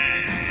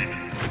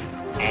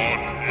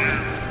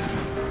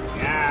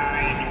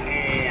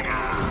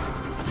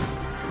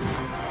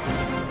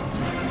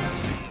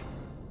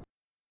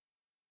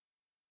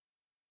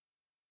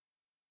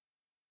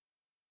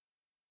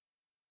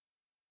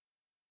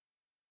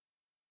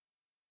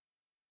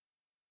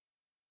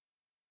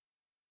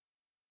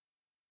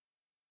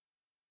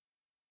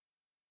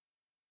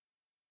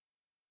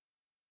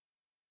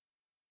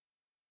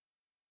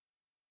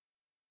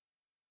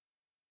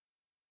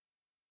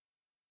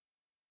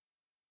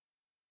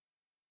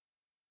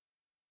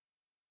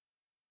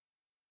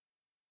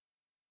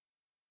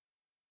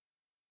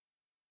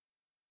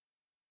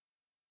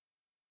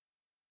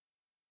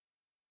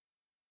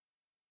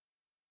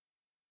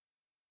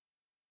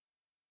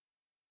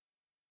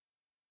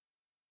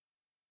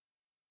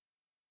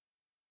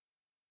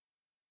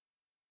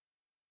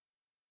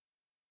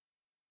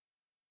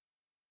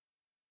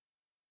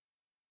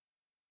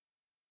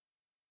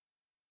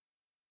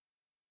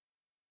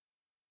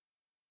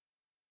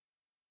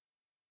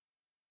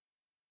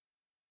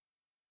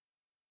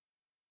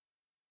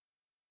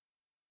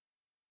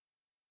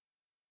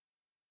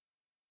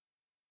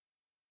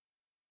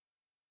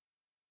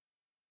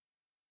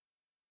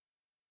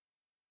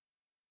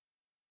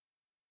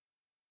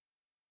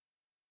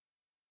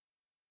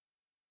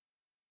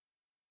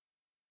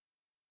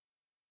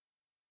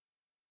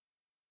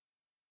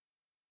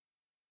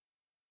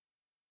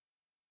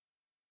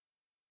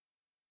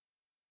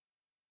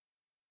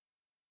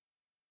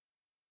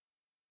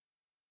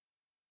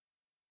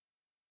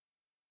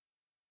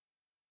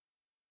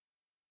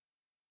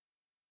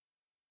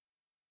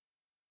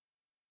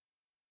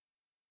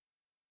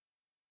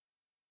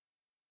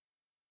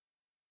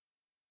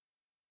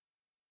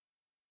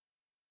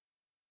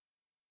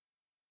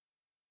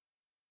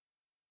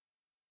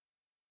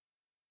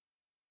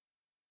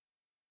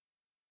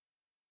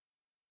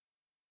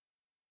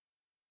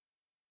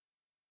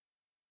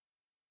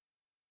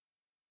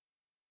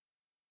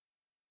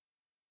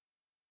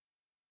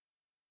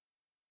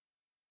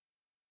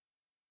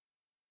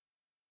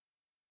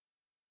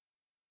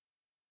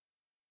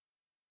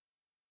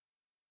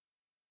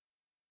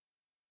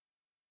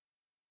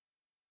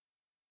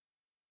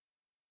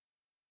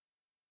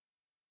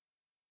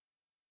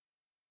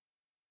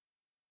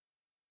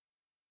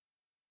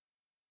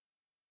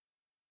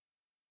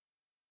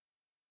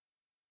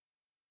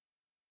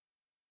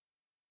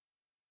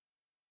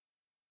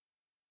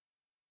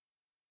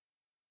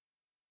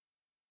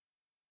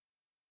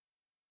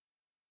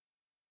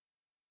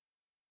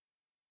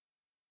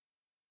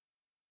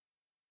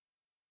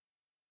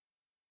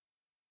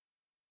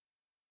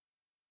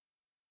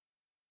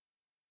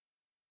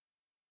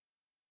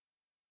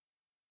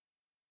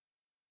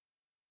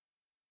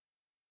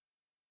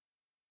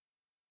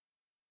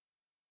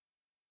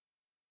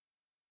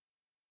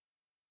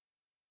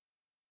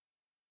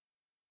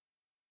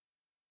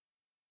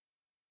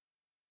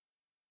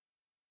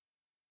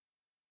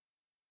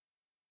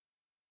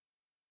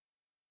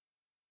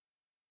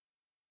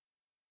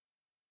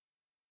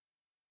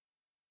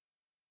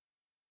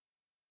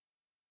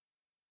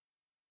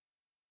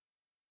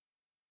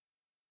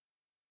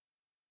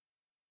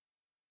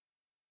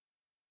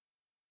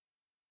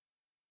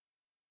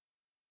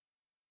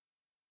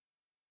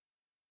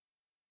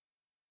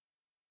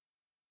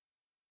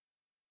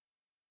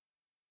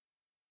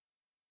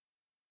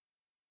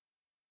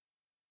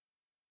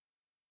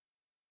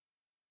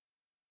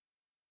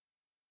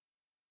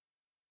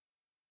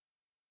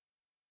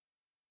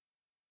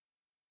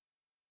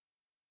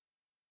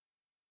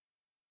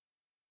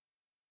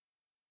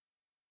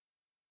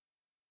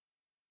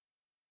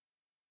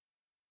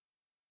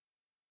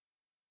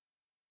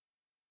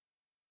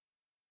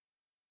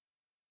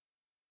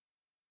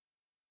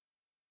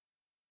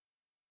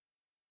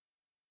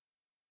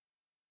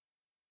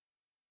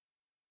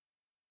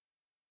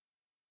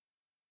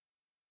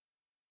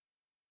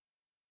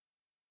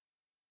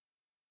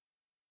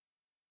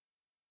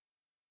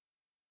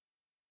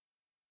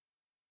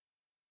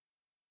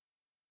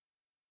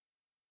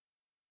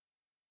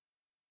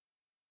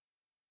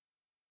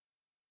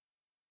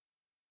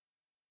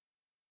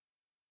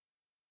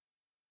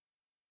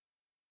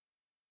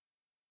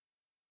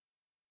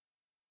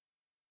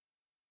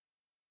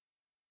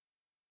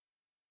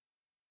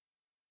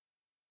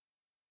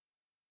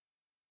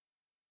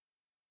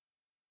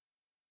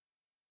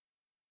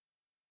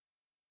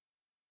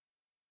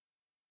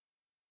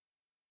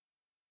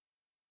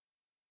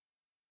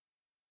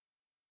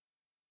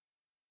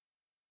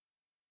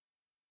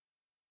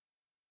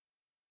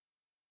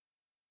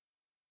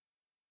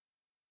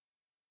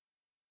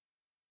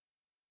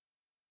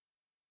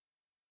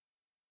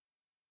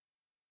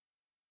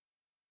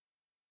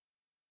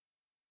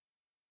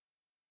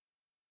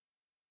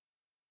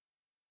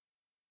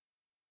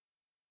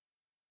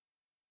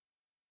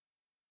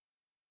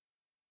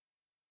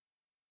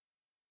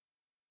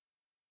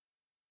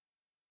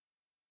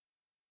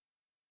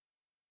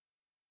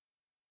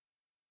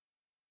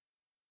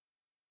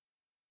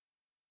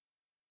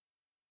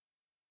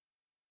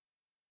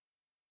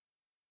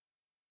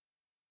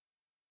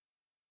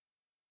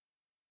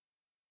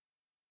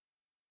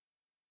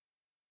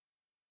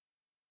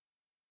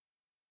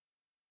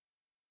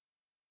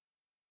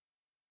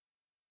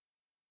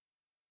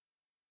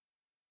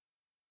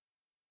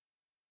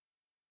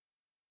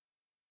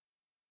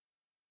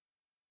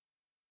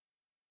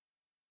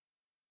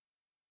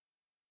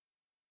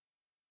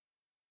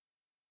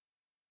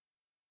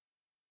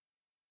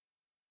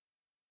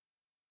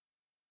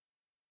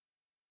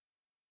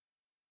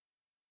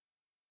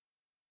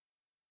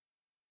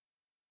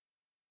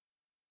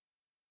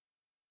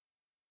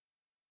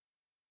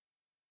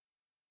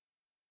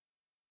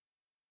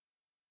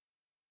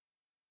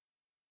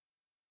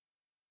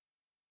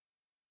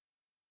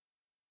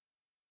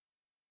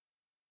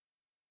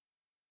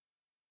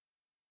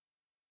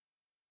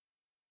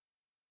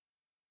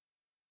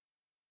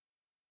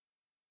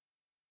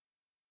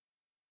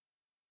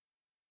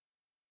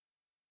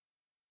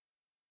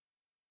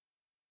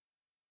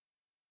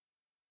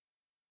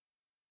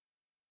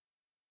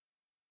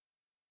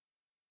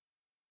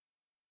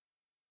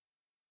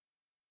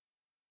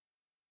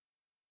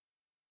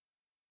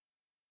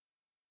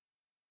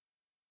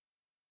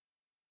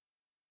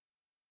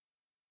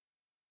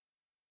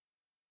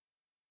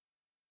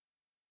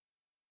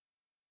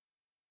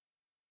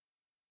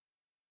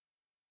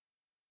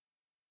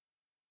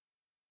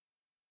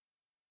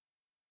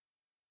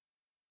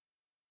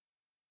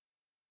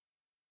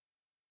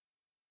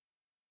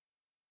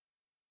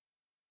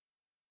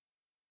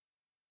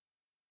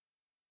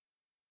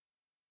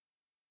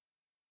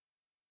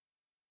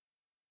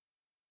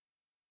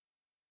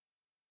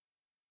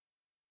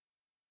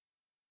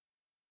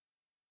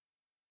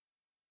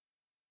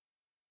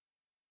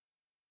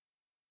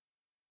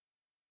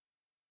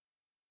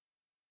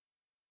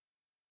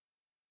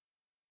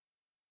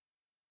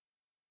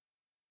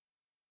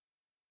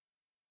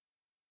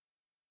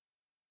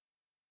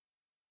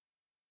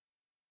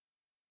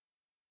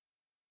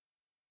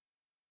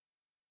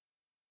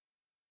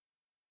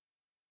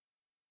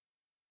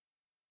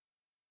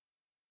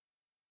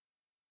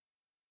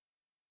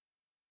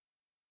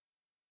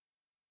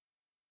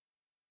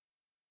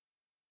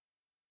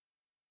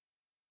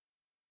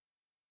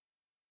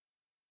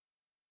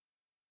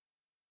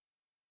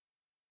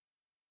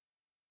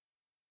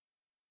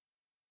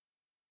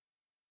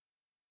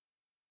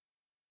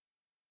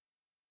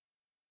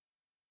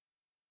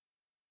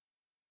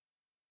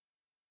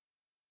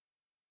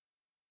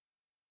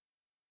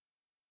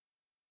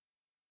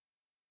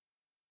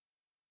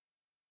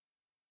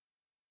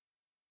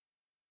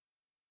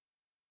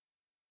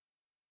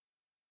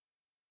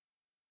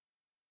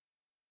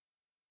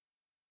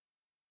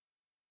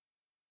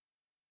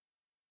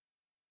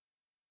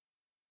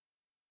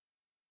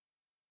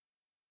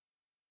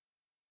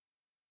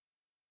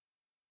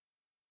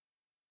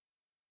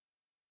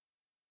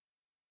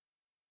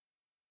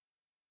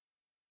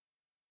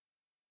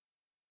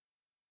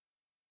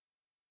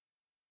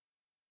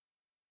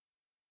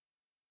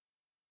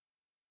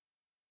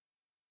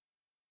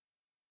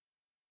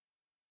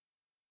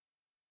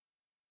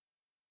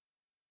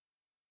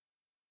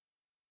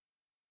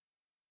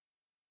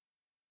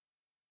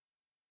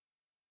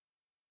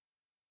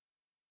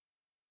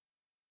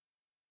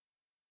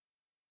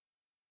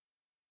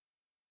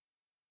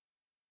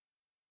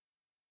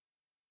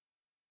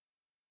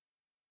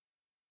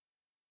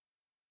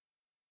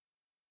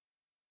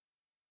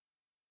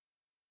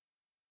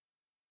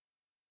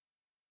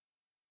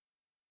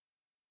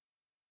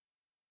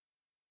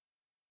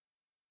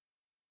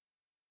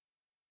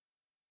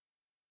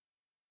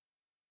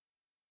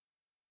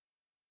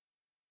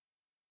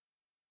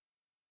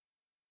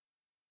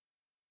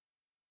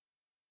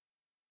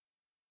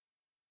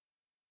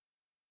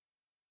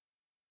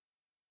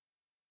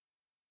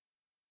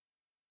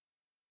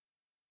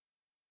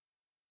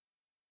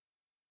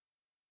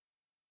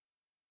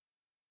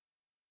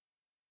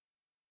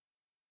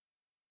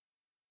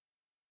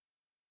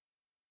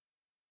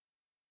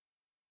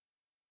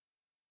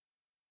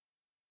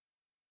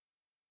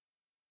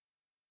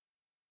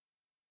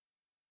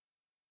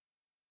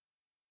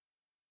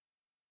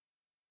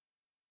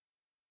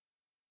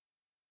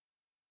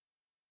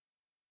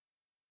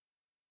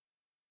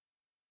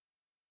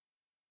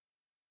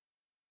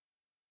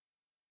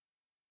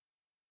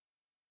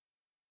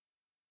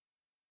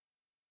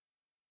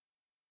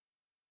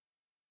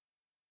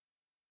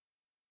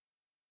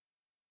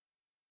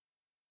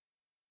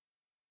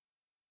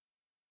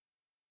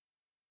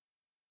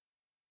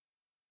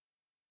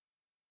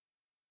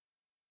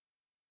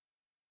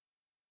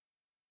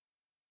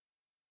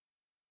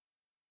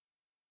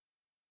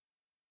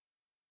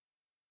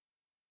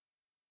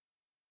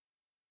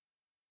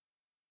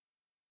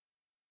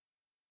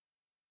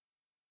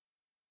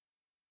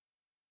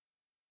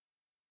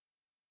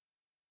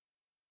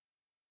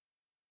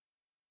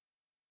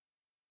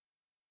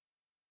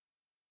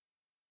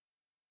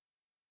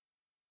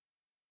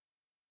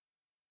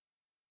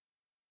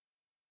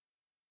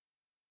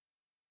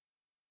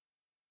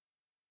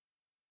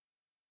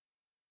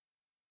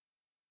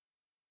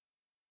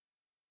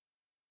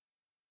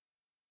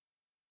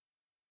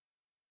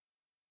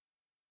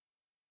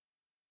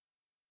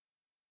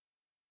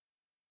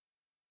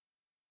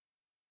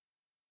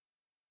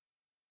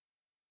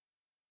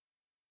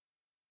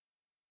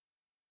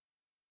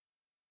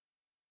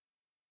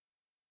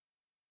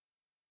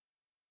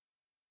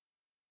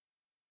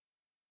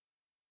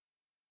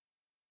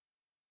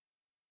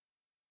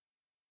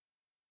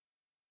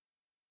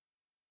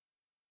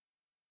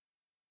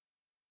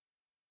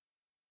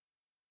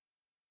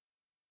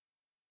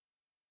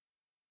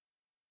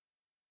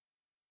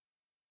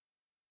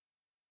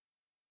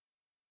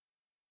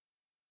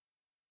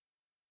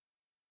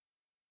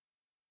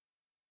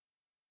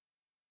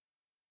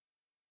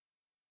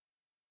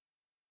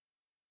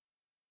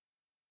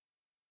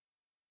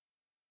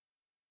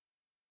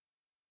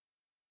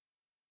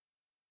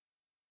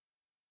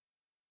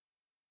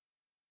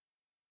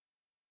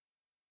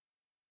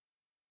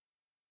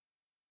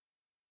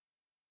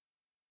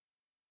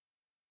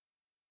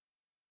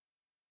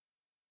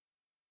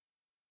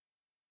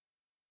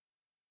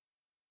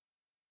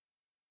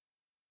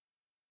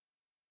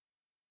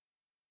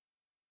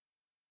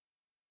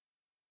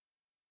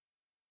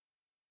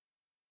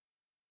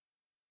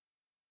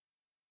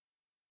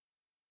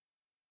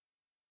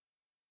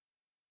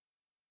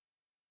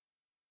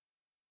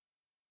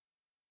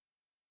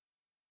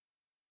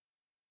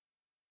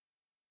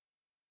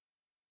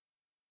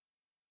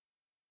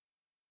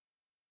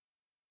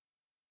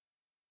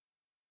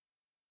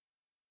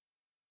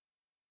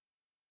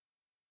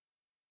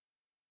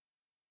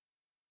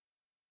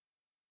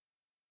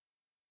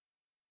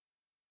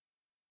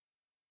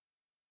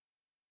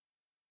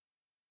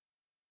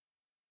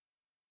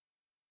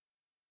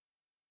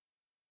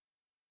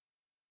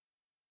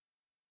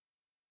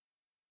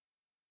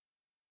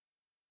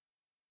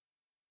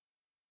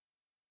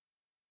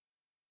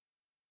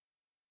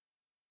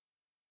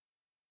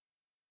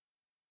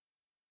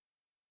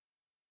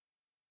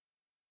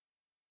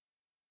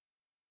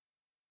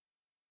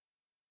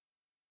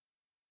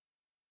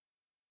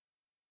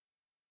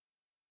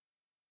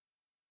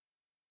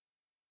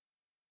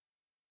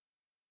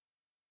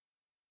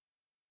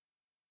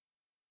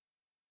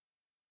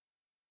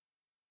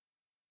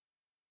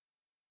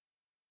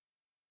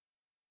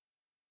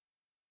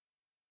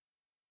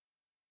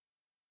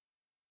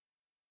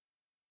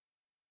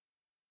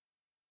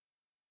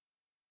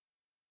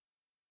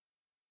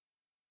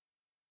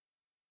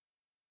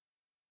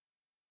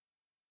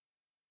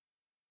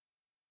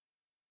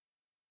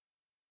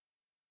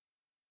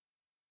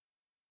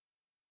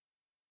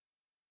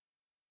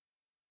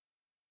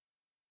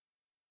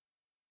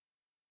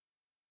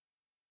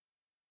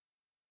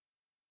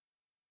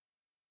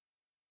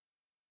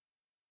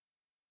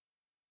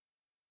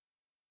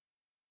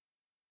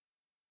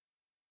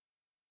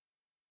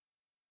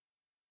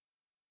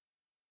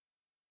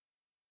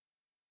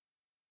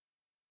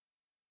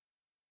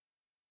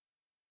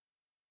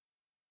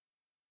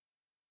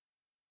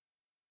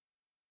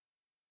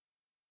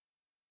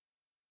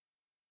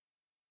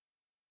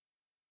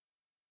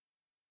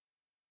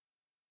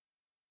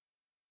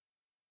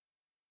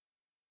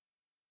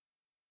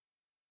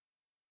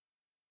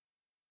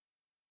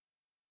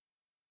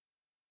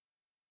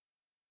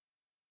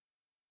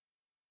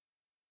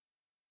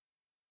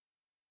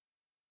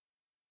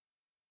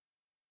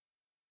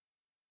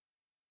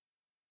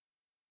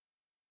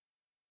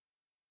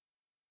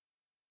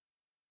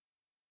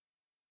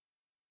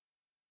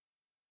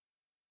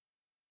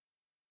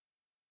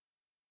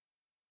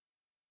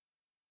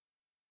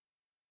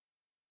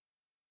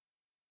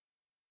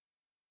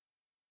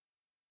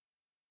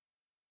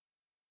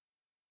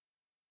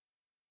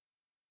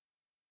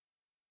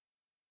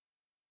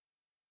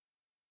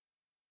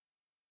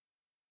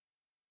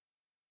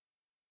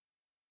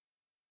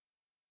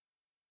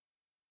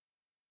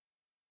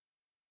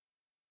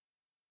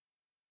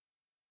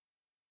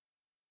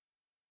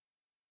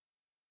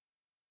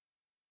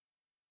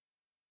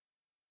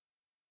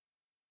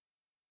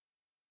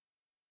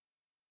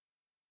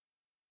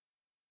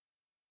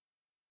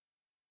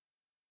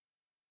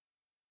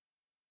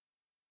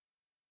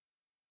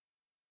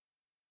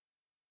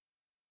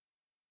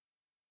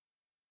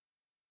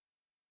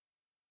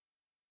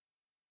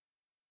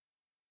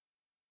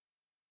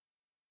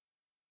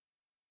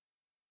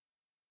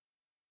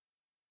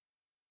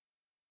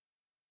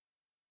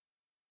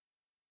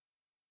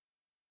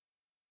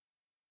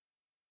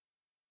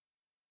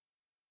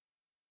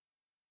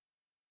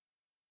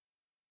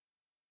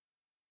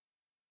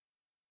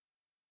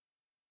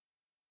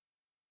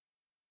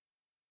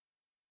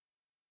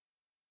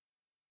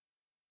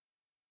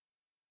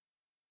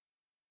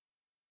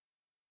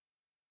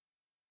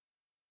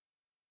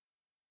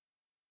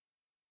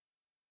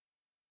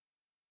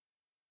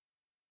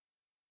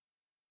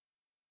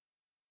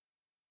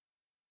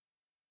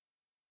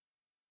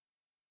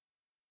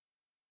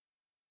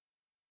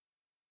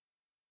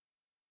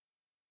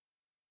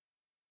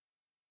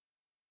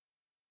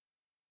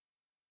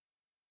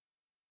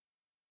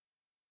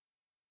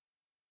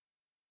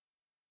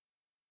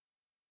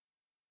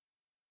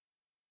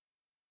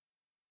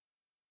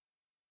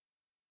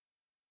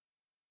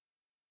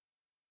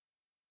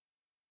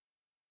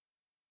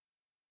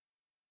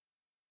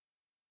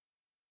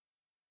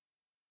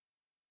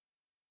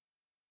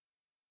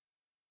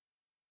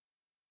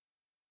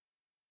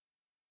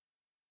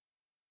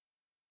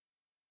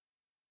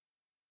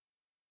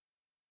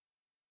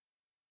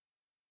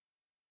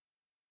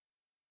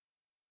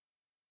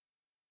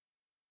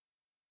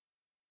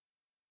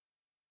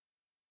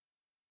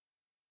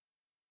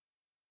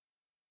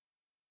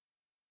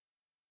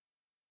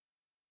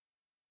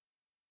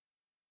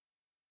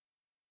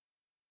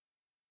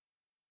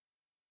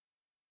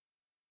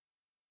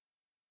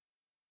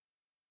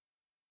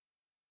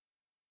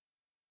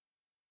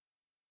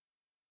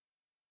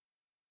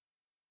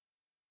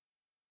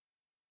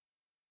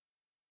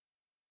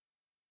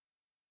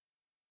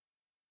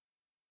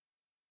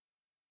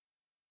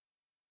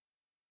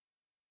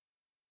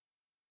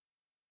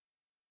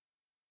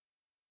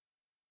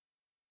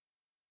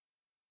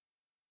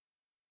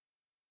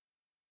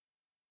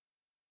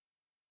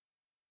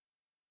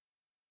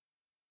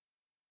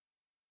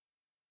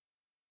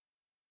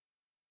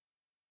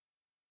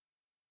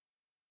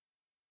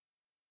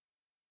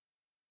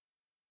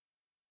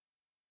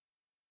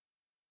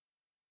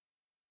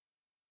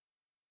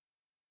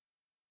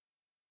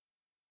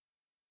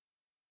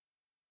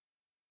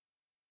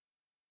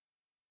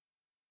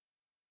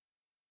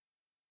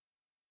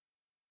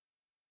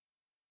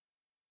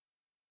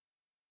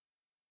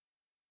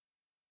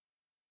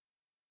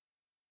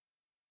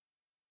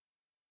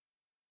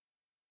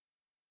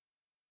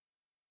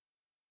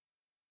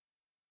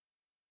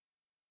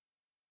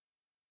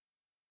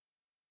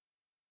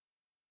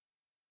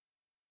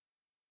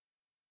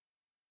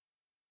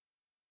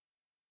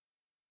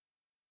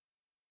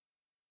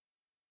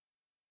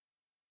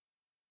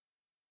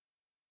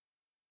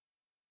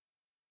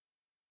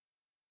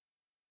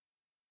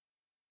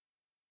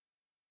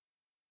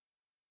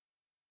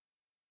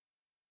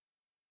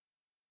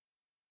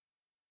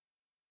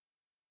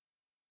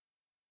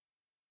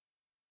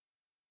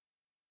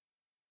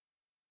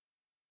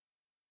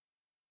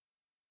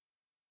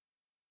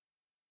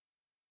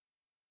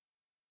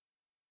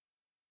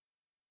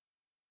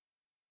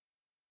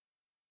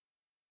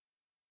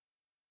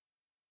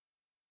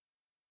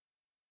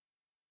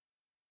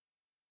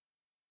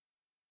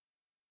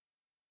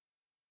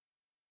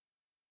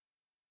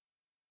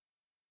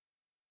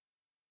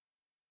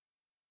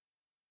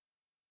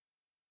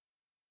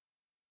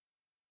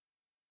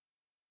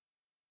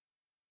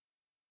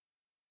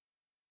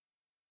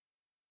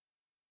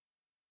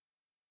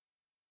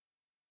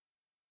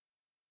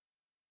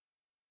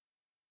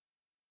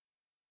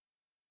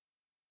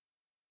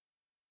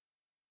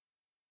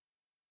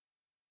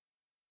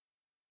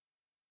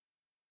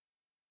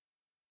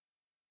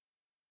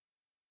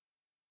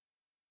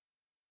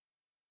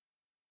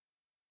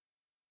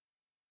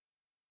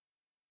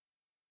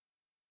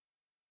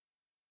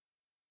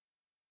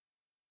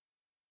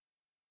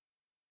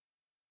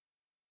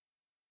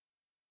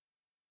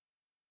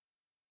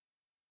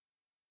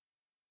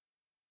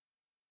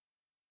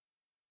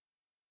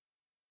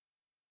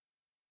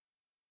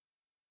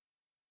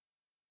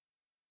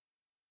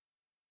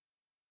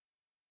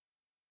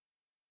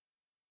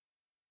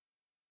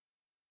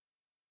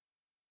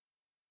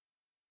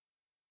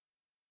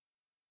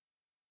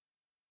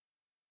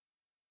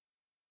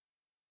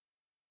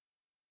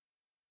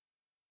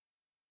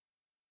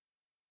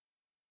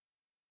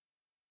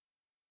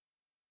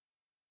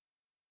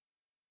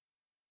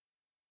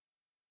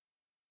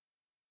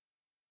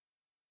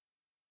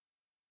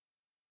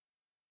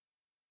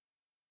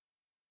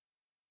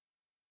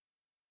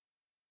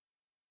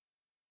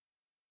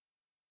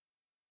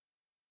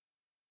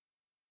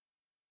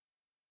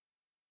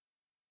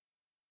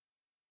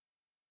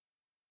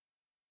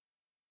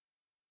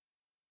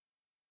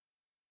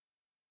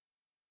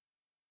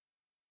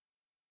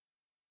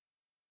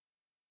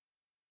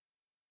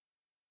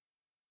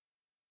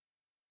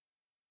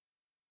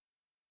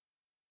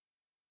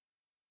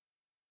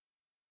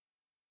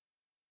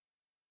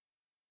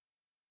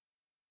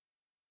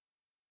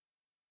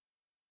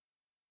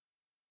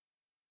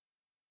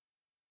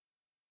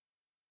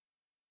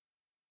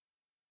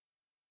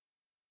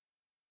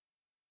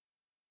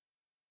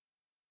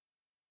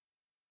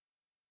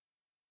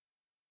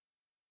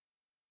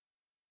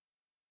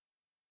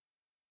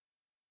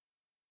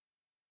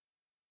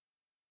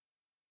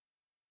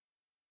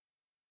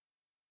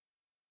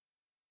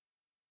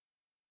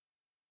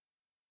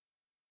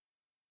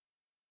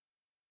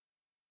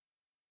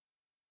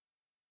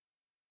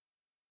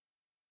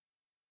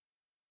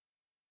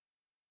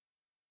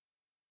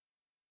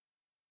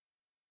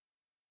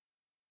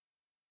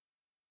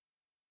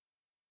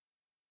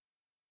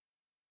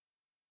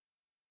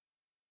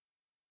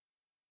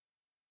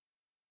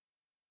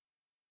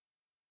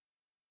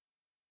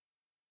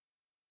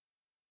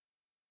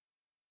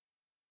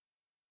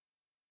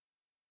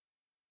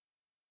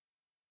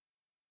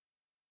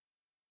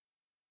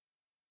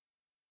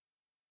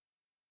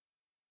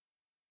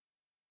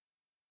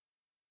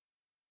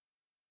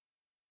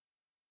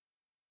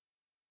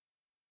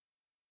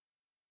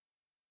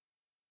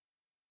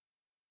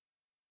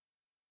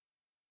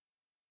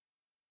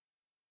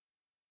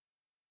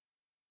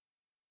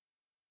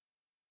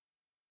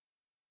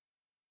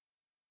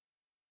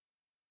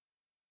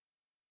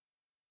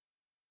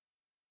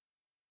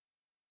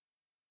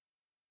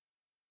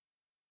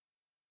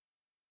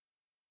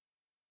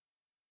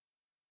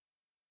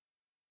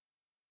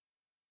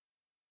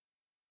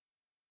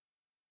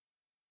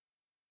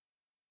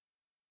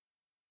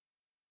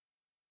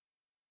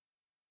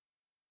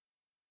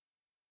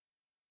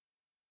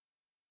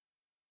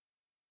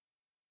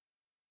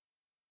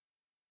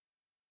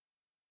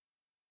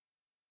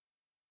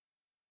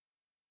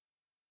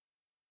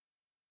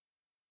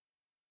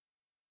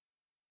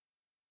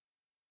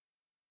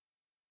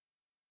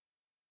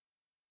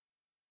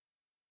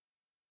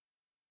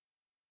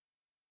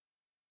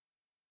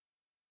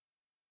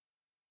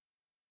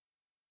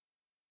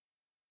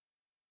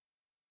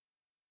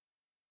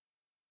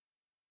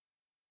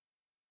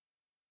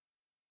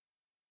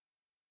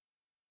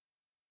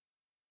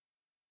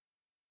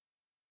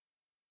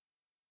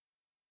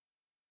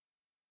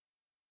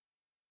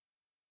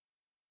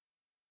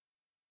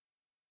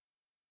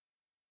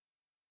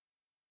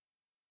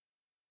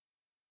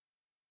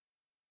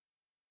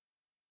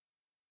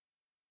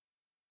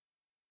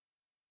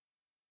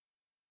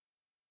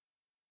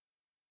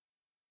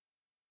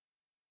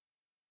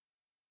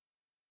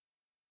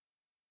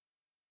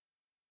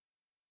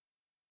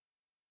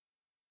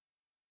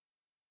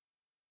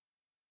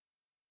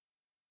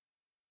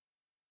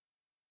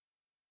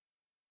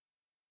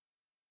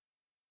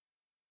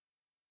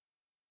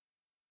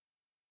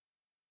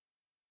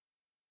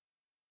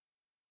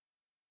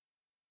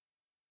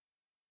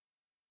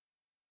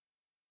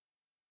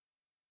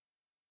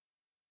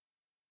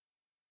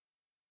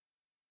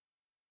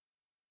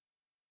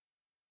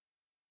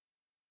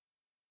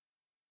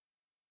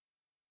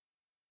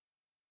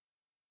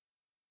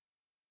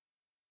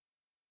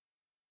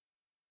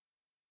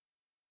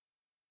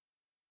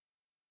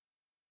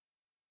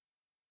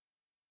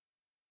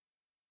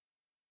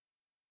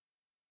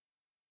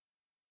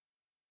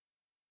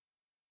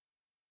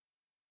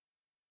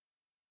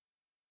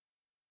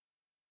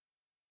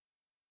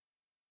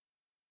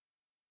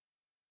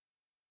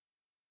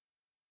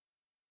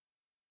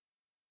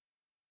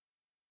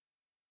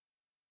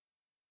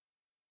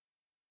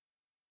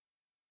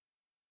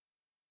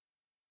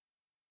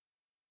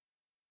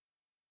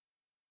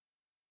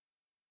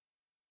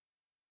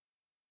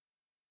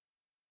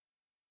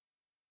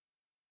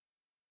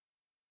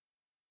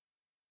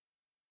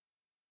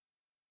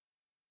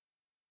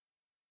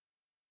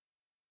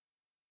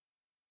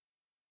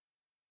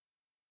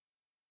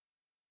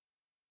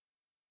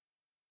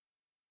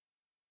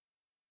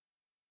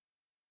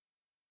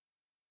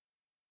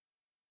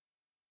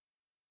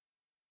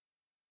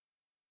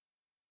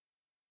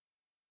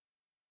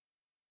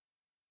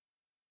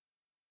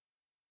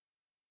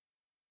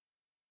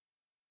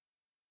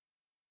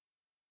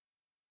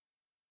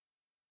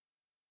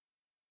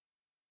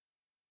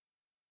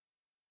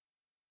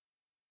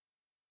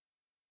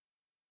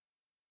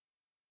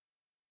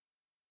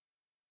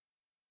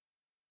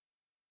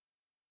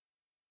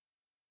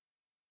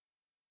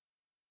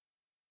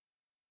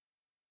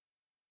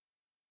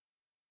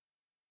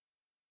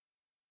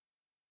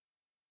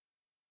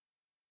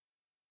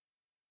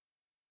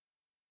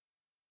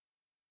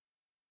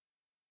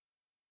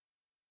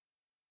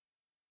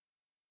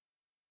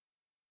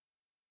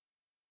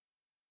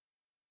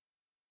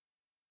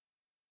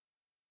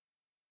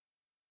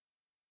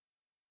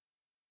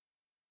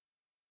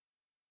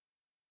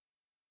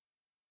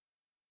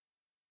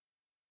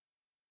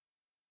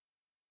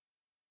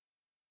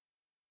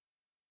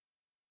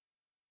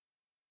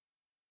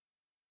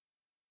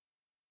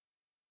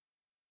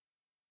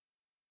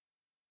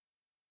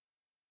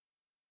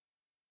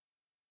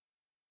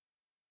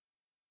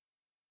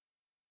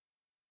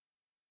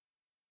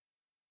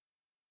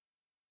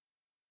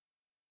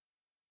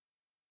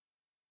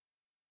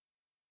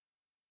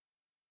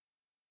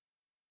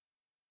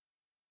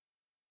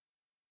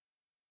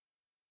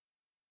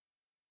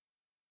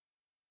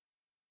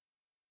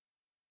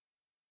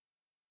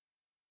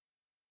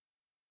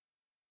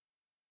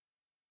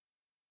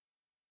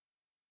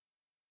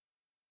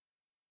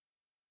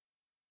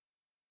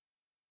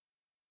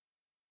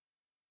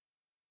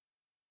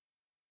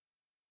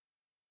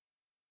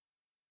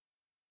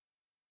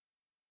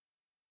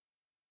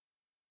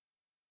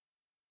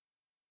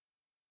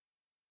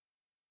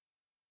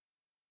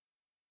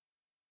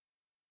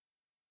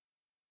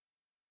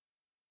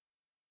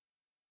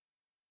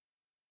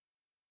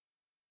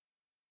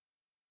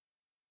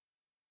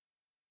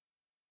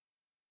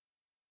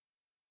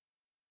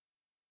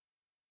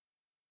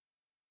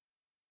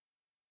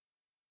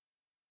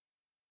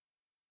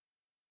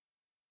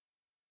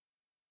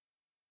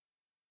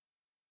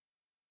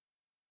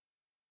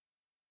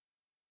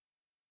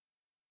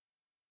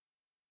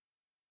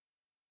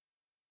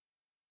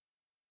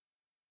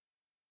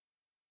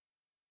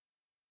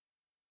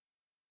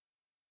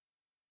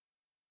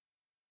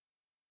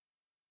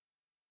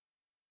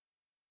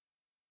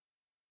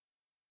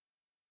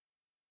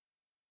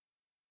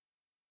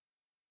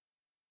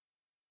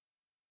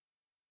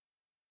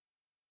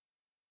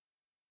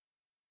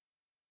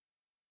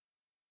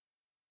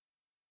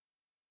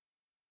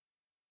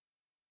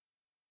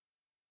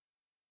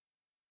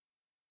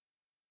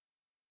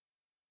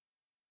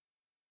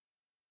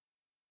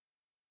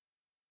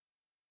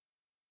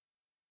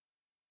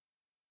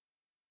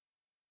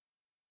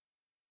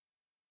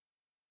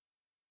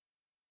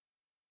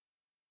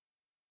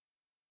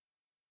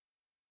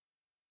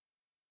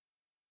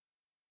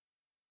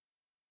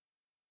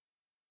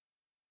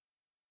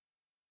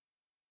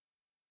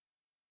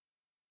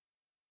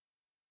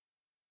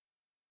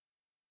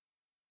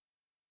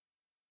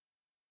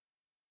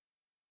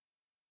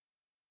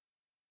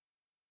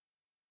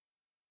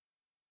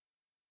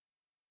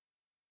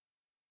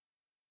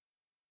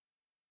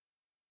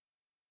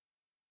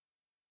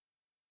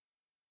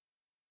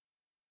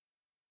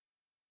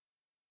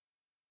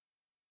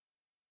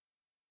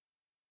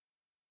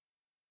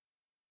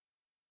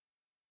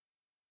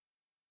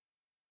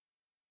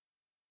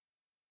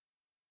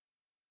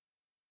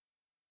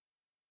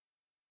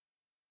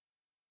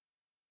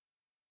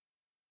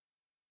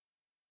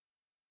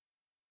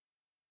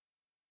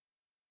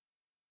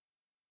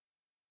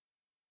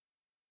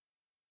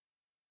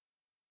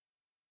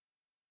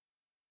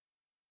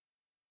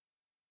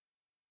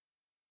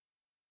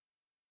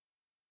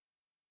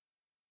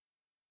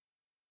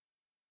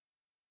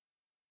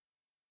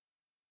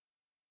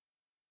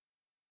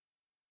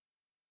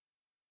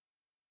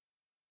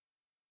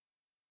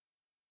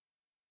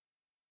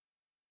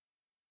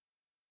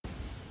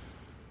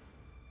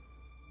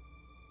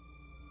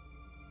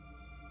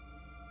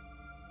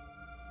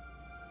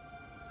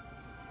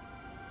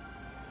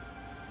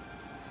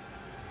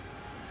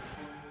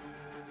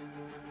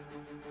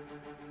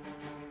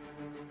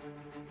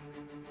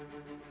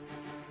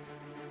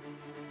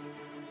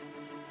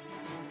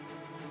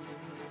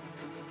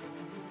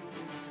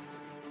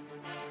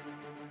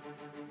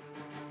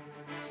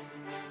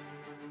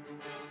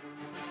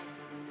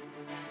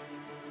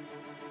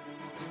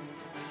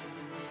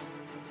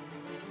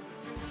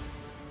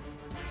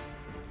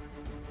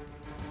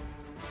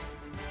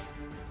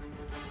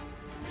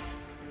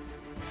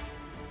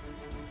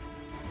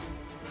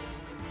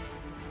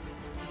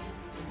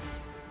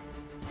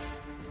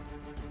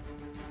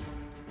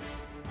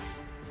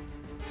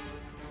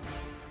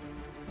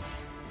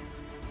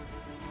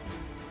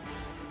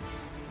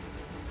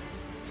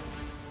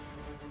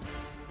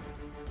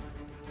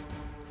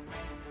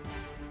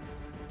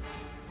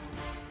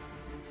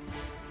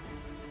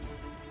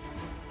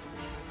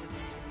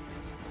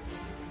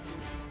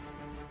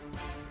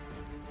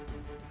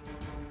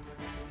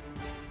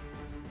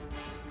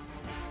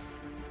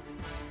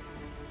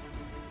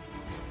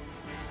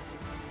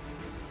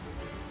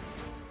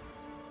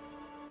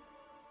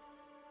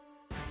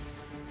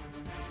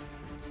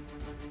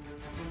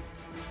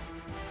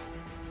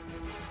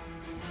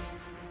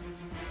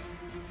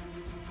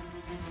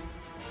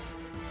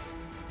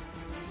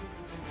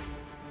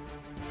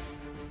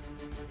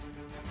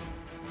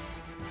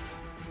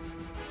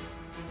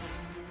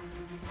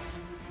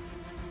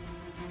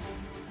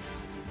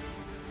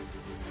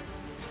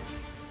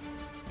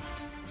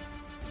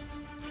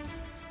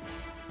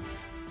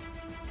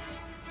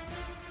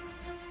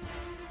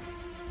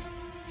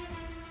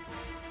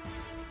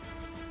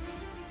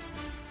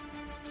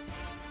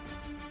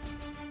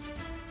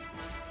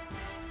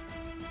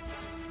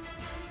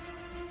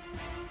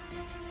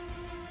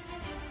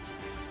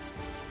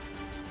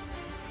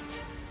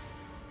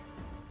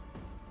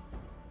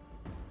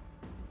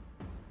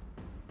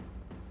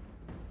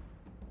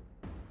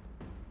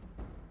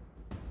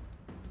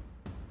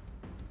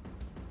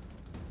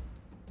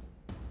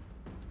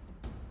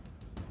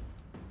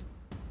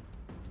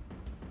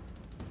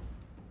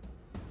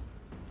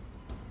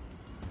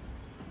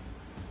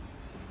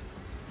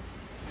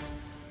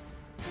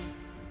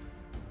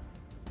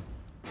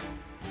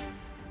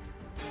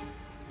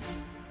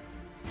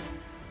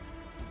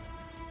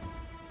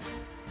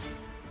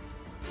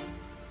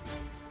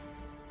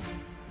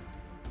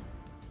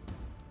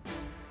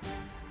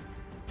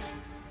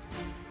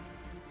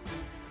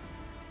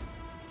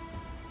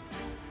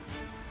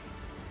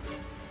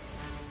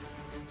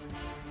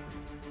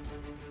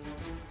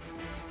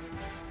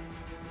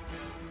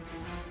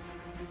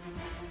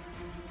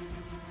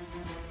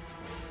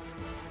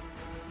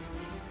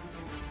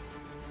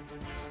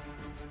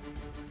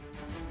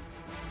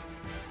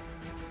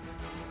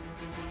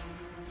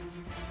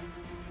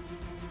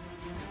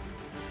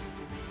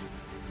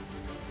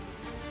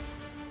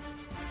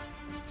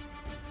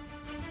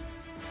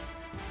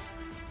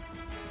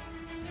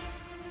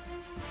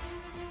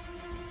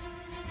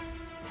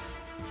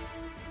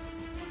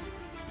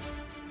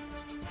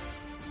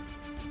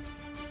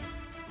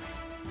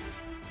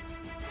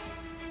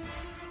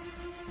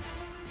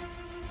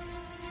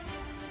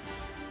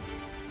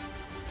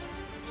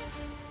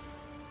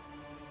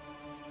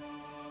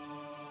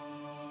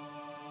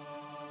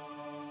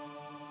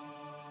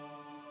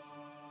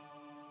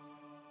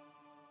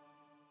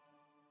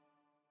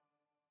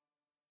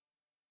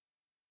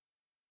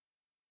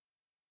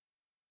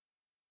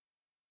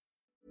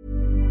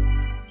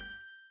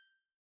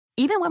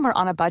 Even when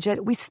we're on a budget,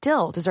 we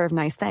still deserve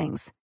nice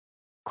things.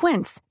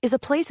 Quince is a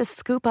place to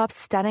scoop up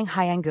stunning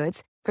high-end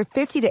goods for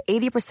 50 to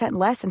 80%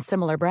 less than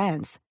similar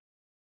brands.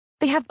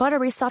 They have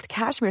buttery soft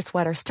cashmere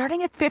sweaters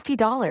starting at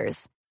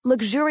 $50,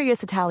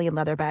 luxurious Italian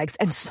leather bags,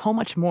 and so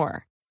much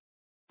more.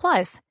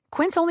 Plus,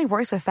 Quince only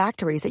works with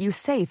factories that use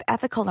safe,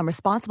 ethical, and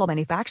responsible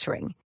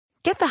manufacturing.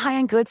 Get the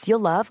high-end goods you'll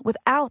love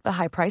without the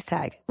high price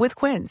tag with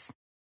Quince.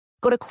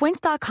 Go to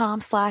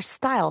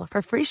quince.com/style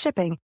for free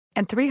shipping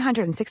and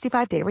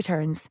 365-day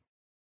returns.